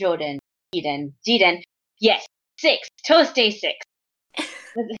 Joden, Jiden. Yes, 6. Toasday 6.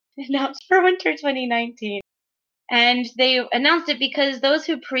 Was announced for winter 2019. And they announced it because those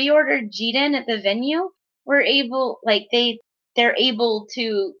who pre-ordered Jiden at the venue were able, they're able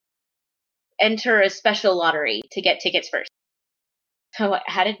to enter a special lottery to get tickets first. So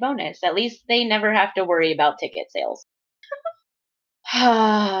added bonus. At least they never have to worry about ticket sales.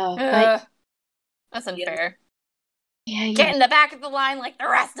 But That's unfair. yeah. Get in the back of the line like the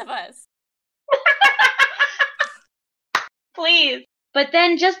rest of us. Please. But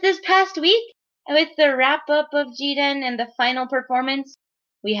then just this past week, with the wrap-up of Jiden and the final performance,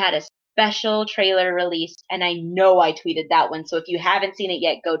 we had a special trailer released, and I know I tweeted that one, so if you haven't seen it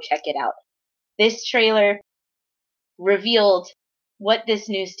yet, go check it out. This trailer revealed what this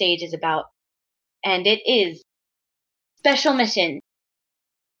new stage is about, and it is Special Mission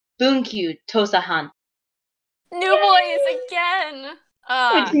Bunkyu Tosahan. New boys again!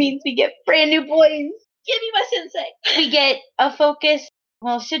 Which means we get brand new boys. Give me my sensei. We get a focus,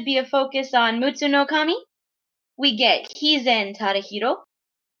 should be a focus on Mutsu no Kami. We get Hizen Tadahiro.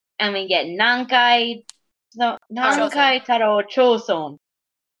 And we get Nankai Taro Choson.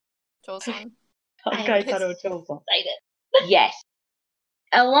 Choson. Nankai Taro Choson. Excited. Yes.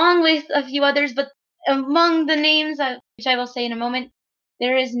 Along with a few others, but among the names, which I will say in a moment,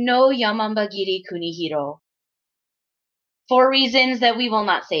 there is no Yamambagiri Kunihiro. For reasons that we will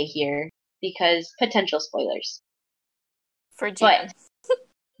not say here, because potential spoilers. For Jiden.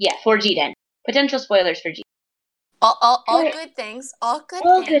 Yeah, for Jiden. Potential spoilers for Jiden. All good things. All good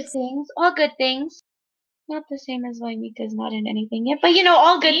things. All good things. Not the same as Vaimika's not in anything yet, but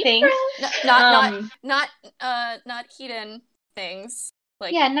all good things. Not Hiden things.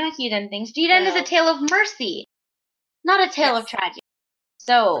 Not Hiden things. Jiden is a tale of mercy, not a tale of tragedy.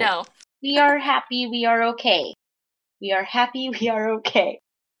 So no. We are happy. We are okay. We are happy. We are okay.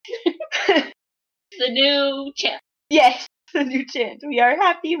 The new chant. Yes, the new chant. We are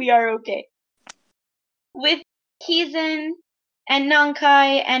happy. We are okay. With Hizen and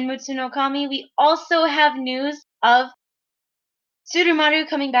Nankai and Mutsu no Kami, we also have news of Tsurumaru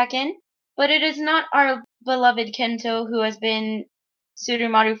coming back in, but it is not our beloved Kento who has been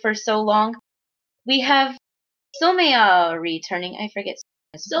Tsurumaru for so long. We have Someya returning. I forget.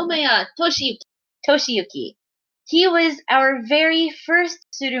 Someya Toshiyuki. He was our very first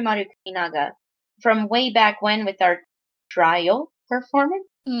Tsurumaru Kaminaga from way back when with our trial performance.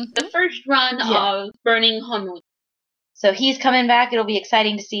 Mm-hmm. The first run of Burning Honmu. So he's coming back. It'll be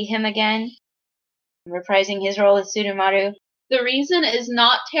exciting to see him again, reprising his role as Tsurumaru. The reason is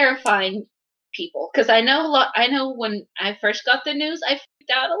not terrifying people, because I know when I first got the news, I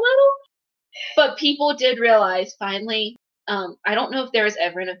freaked out a little, but people did realize finally. I don't know if there was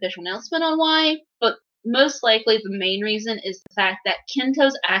ever an official announcement on why, but most likely the main reason is the fact that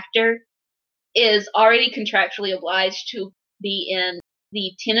Kento's actor is already contractually obliged to be in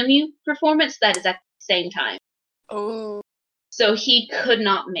the Tenemu performance that is at the same time. Oh. So he could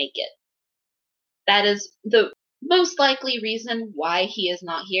not make it. That is the most likely reason why he is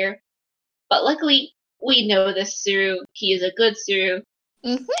not here. But luckily, we know this Tsuru. He is a good Tsuru.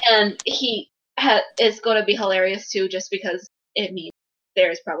 Mm-hmm. And he is going to be hilarious too, just because it means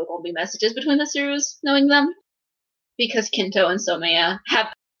there's probably going to be messages between the Tsurus, knowing them. Because Kento and Someya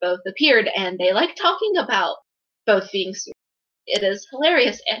have both appeared, and they like talking about both being Tsuru. It is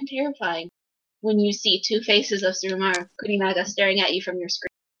hilarious and terrifying when you see two faces of Tsurumaru Kuninaga staring at you from your screen.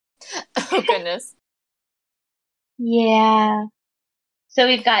 Oh, goodness. Yeah. So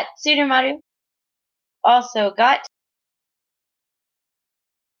we've got Tsurumaru. Also got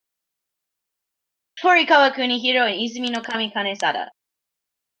Horikawa Kunihiro and Izumi no Kami Kanesada.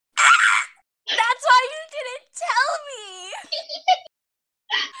 That's why you didn't tell me!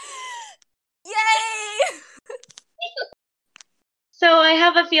 Yay! So I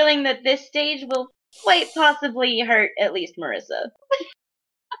have a feeling that this stage will quite possibly hurt at least Marissa.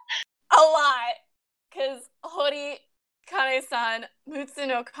 A lot. Because Hori Kane-san, Mutsu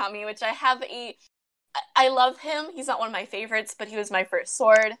no Kami, which I love him. He's not one of my favorites, but he was my first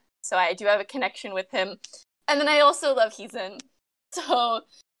sword. So I do have a connection with him. And then I also love Hizen. So,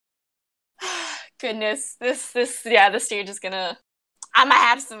 goodness, the stage is I'm gonna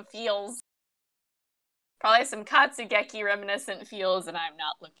have some feels. Probably some Katsugeki reminiscent feels, and I'm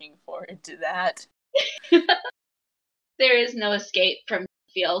not looking forward to that. There is no escape from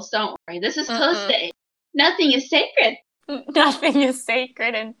feels, don't worry. This is Toasday. Nothing is sacred. Nothing is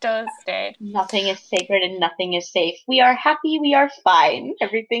sacred in Toasday. Nothing is sacred and nothing is safe. We are happy, we are fine.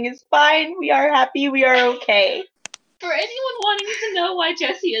 Everything is fine, we are happy, we are okay. For anyone wanting to know why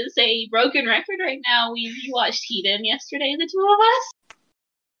Jessie is a broken record right now, we watched Hiden yesterday, the two of us.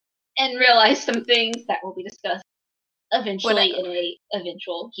 and realized some things that will be discussed eventually in a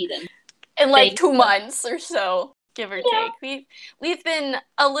eventual Heathen. In like 2 months or so, give or take. We've been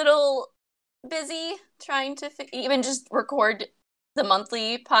a little busy trying to even just record the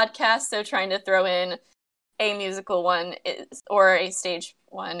monthly podcast, so trying to throw in a musical one or a stage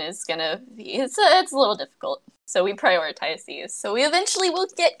one is gonna be it's a little difficult. So we prioritize these. So we eventually will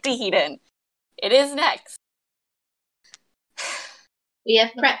get to Heathen. It is next. We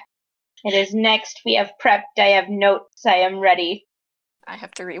have prep. It is next. We have prepped. I have notes. I am ready. I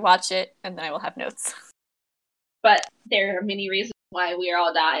have to rewatch it, and then I will have notes. But there are many reasons why we are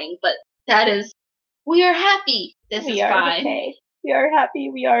all dying. But that is, we are happy. This is fine. Okay. We are happy.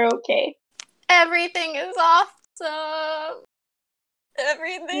 We are okay. Everything is awesome.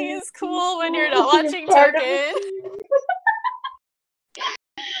 Everything is cool when you're not watching Token.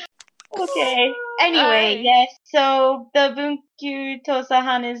 Okay. Anyway, yes. So the Bunkyu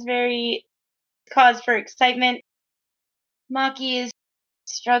Tosahan is very cause for excitement. Maki is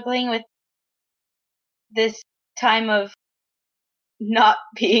struggling with this time of not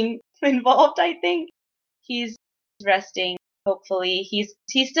being involved, I think. He's resting, hopefully. He's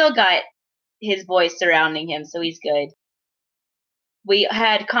still got his voice surrounding him, so he's good. We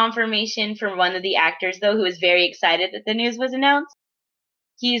had confirmation from one of the actors, though, who was very excited that the news was announced.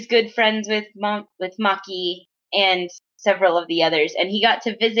 He's good friends with Maki and several of the others, and he got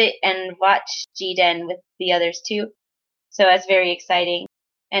to visit and watch Jiden with the others, too. So that's very exciting.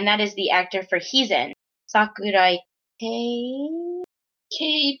 And that is the actor for Hizen, Sakurai Kato,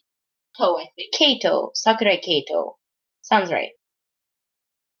 I think. Kato, Sakurai Kato. Sounds right.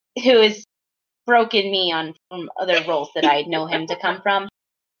 Who has broken me on from other roles that I know him to come from.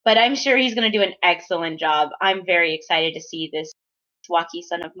 But I'm sure he's going to do an excellent job. I'm very excited to see this Waki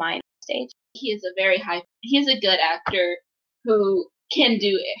son of mine on stage. He's a good actor who can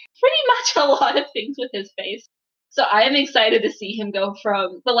do pretty much a lot of things with his face. So I am excited to see him go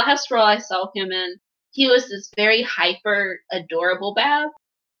from the last role I saw him in. He was this very hyper, adorable Bab.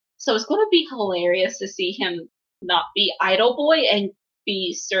 So it's going to be hilarious to see him not be idol boy and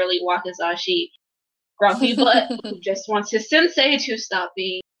be surly Wakazashi grumpy butt who just wants his sensei to stop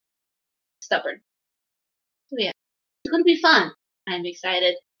being stubborn. So yeah, it's going to be fun. I'm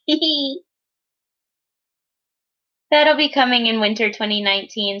excited. That'll be coming in winter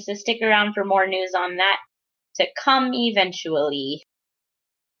 2019, so stick around for more news on that to come eventually.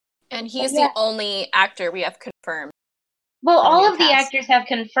 And he's the only actor we have confirmed. Well, all of the actors have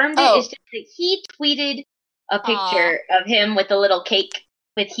confirmed it. It's just that he tweeted a picture of him with a little cake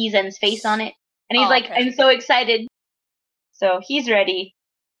with Hizen's face on it. And he's like, I'm so excited. So he's ready.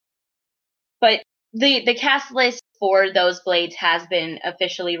 But the cast list for those Blades has been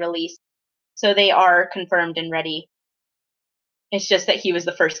officially released. So they are confirmed and ready. It's just that he was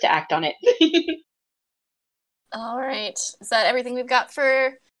the first to act on it. All right. Is that everything we've got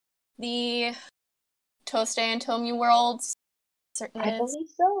for the Toste and Tomyu worlds? Certainly I believe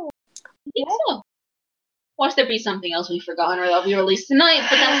so. I think so. Watch there be something else we've forgotten or that'll be released tonight,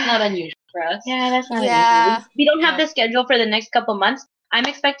 but that's not unusual for us. Yeah, that's not unusual. We don't have the schedule for the next couple months. I'm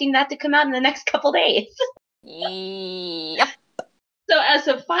expecting that to come out in the next couple days. Yep. So as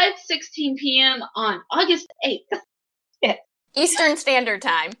of 5:16 p.m. on August 8th. Yeah. Eastern Standard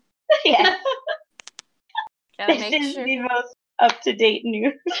Time. Yeah. This is the most up-to-date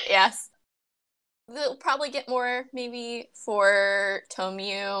news. Yes. We'll probably get more maybe for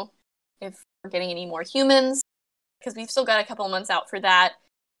Tomyu if we're getting any more humans, because we've still got a couple months out for that.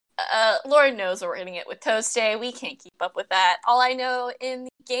 Lord knows what we're going to get with Toste. We can't keep up with that. All I know in the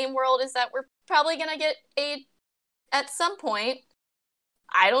game world is that we're probably going to get at some point,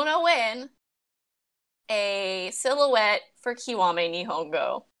 I don't know when, a silhouette for Kiwame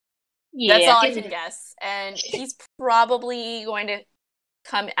Nihongo. Yeah. That's all I can guess. And he's probably going to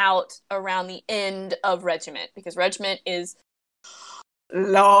come out around the end of Regiment, because Regiment is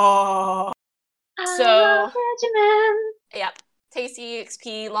long. So, Regiment. Yeah. Tasty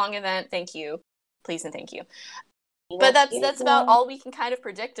XP, long event, thank you. Please and thank you. But that's about all we can kind of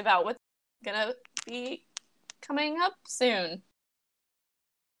predict about what's gonna be coming up soon.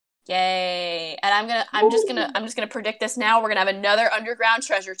 Yay. And I'm just gonna predict this now. We're gonna have another underground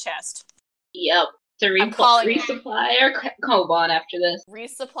treasure chest. Yep. To resupplier Koban after this.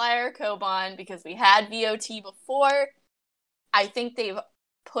 Resupplier Koban, because we had VOT before. I think they've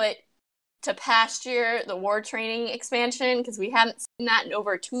put to pasture the war training expansion, because we haven't seen that in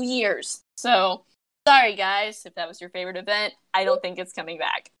over 2 years. So, sorry guys, if that was your favorite event. I don't think it's coming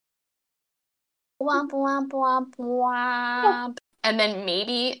back. Womp womp womp womp. And then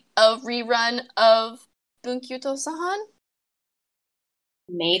maybe a rerun of Bunkyu Tosahan?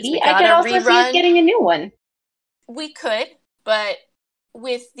 Maybe. we I got could a also see us rerun. getting a new one. We could, but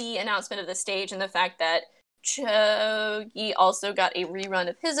with the announcement of the stage and the fact that Chogi also got a rerun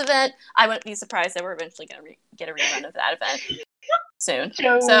of his event, I wouldn't be surprised that we're eventually going to get a rerun of that event soon.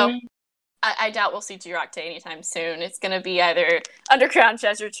 So I doubt we'll see Jirokte anytime soon. It's going to be either Underground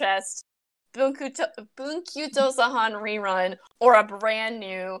Treasure Chest, Bunkyuto Sahan rerun, or a brand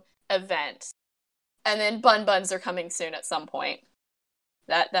new event. And then Bun Buns are coming soon at some point.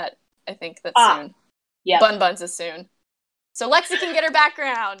 That I think that's soon. Yeah. Bun Buns is soon. So Lexi can get her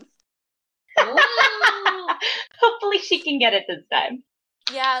background. Hopefully she can get it this time.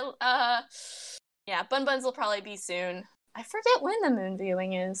 Yeah, Bun Buns will probably be soon. I forget when the moon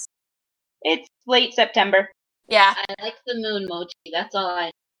viewing is. It's late September. Yeah. I like the moon mochi. That's all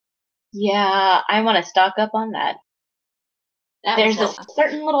I. Yeah, I want to stock up on that. There's a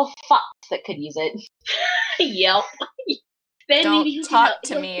certain little fox that could use it. Yep. Ben, Don't talk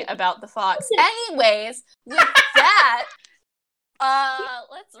to me about the fox. Anyways, with that,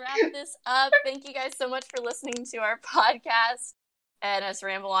 let's wrap this up. Thank you guys so much for listening to our podcast and us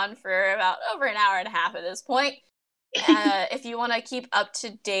ramble on for about over an hour and a half at this point. If you want to keep up to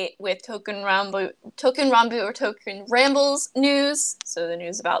date with Token Rambu or Token Rambles news, so the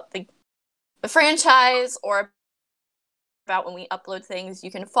news about the franchise or about when we upload things, you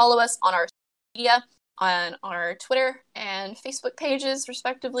can follow us on our media, on our Twitter and Facebook pages,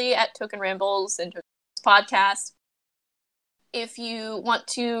 respectively, at Token Rambles and Token Podcast. If you want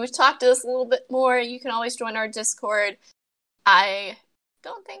to talk to us a little bit more, you can always join our Discord. I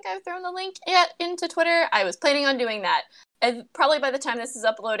don't think I've thrown the link yet into Twitter. I was planning on doing that. And probably by the time this is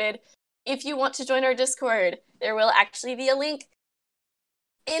uploaded, if you want to join our Discord, there will actually be a link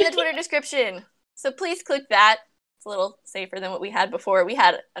in the Twitter description. So please click that. It's a little safer than what we had before. We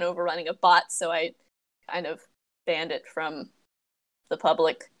had an overrunning of bots, so I kind of banned it from the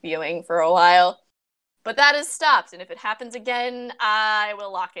public viewing for a while. But that has stopped, and if it happens again, I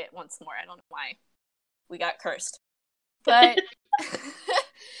will lock it once more. I don't know why. We got cursed. But...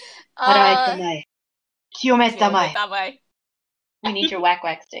 Kiyomete. We need your whack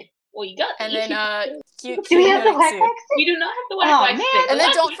whack stick. Well, you got and then do we have the whack whack stick? We do not have the whack whack stick. And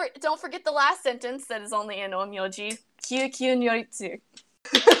then don't forget the last sentence that is only in Onmyoji. Kyukyu Nyoritsu.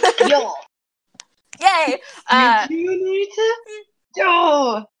 Yo. Yay!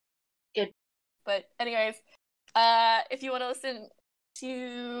 Yo. Good. But anyways, if you want to listen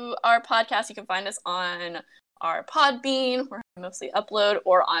to our podcast, you can find us on our Podbean, where I mostly upload,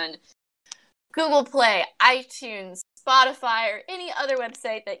 or on Google Play, iTunes, Spotify, or any other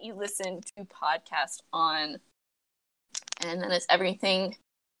website that you listen to podcasts on. And that is everything.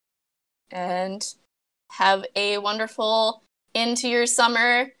 And have a wonderful end to your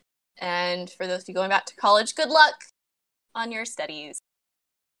summer. And for those of you going back to college, good luck on your studies.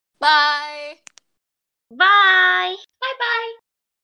 Bye! Bye! Bye-bye!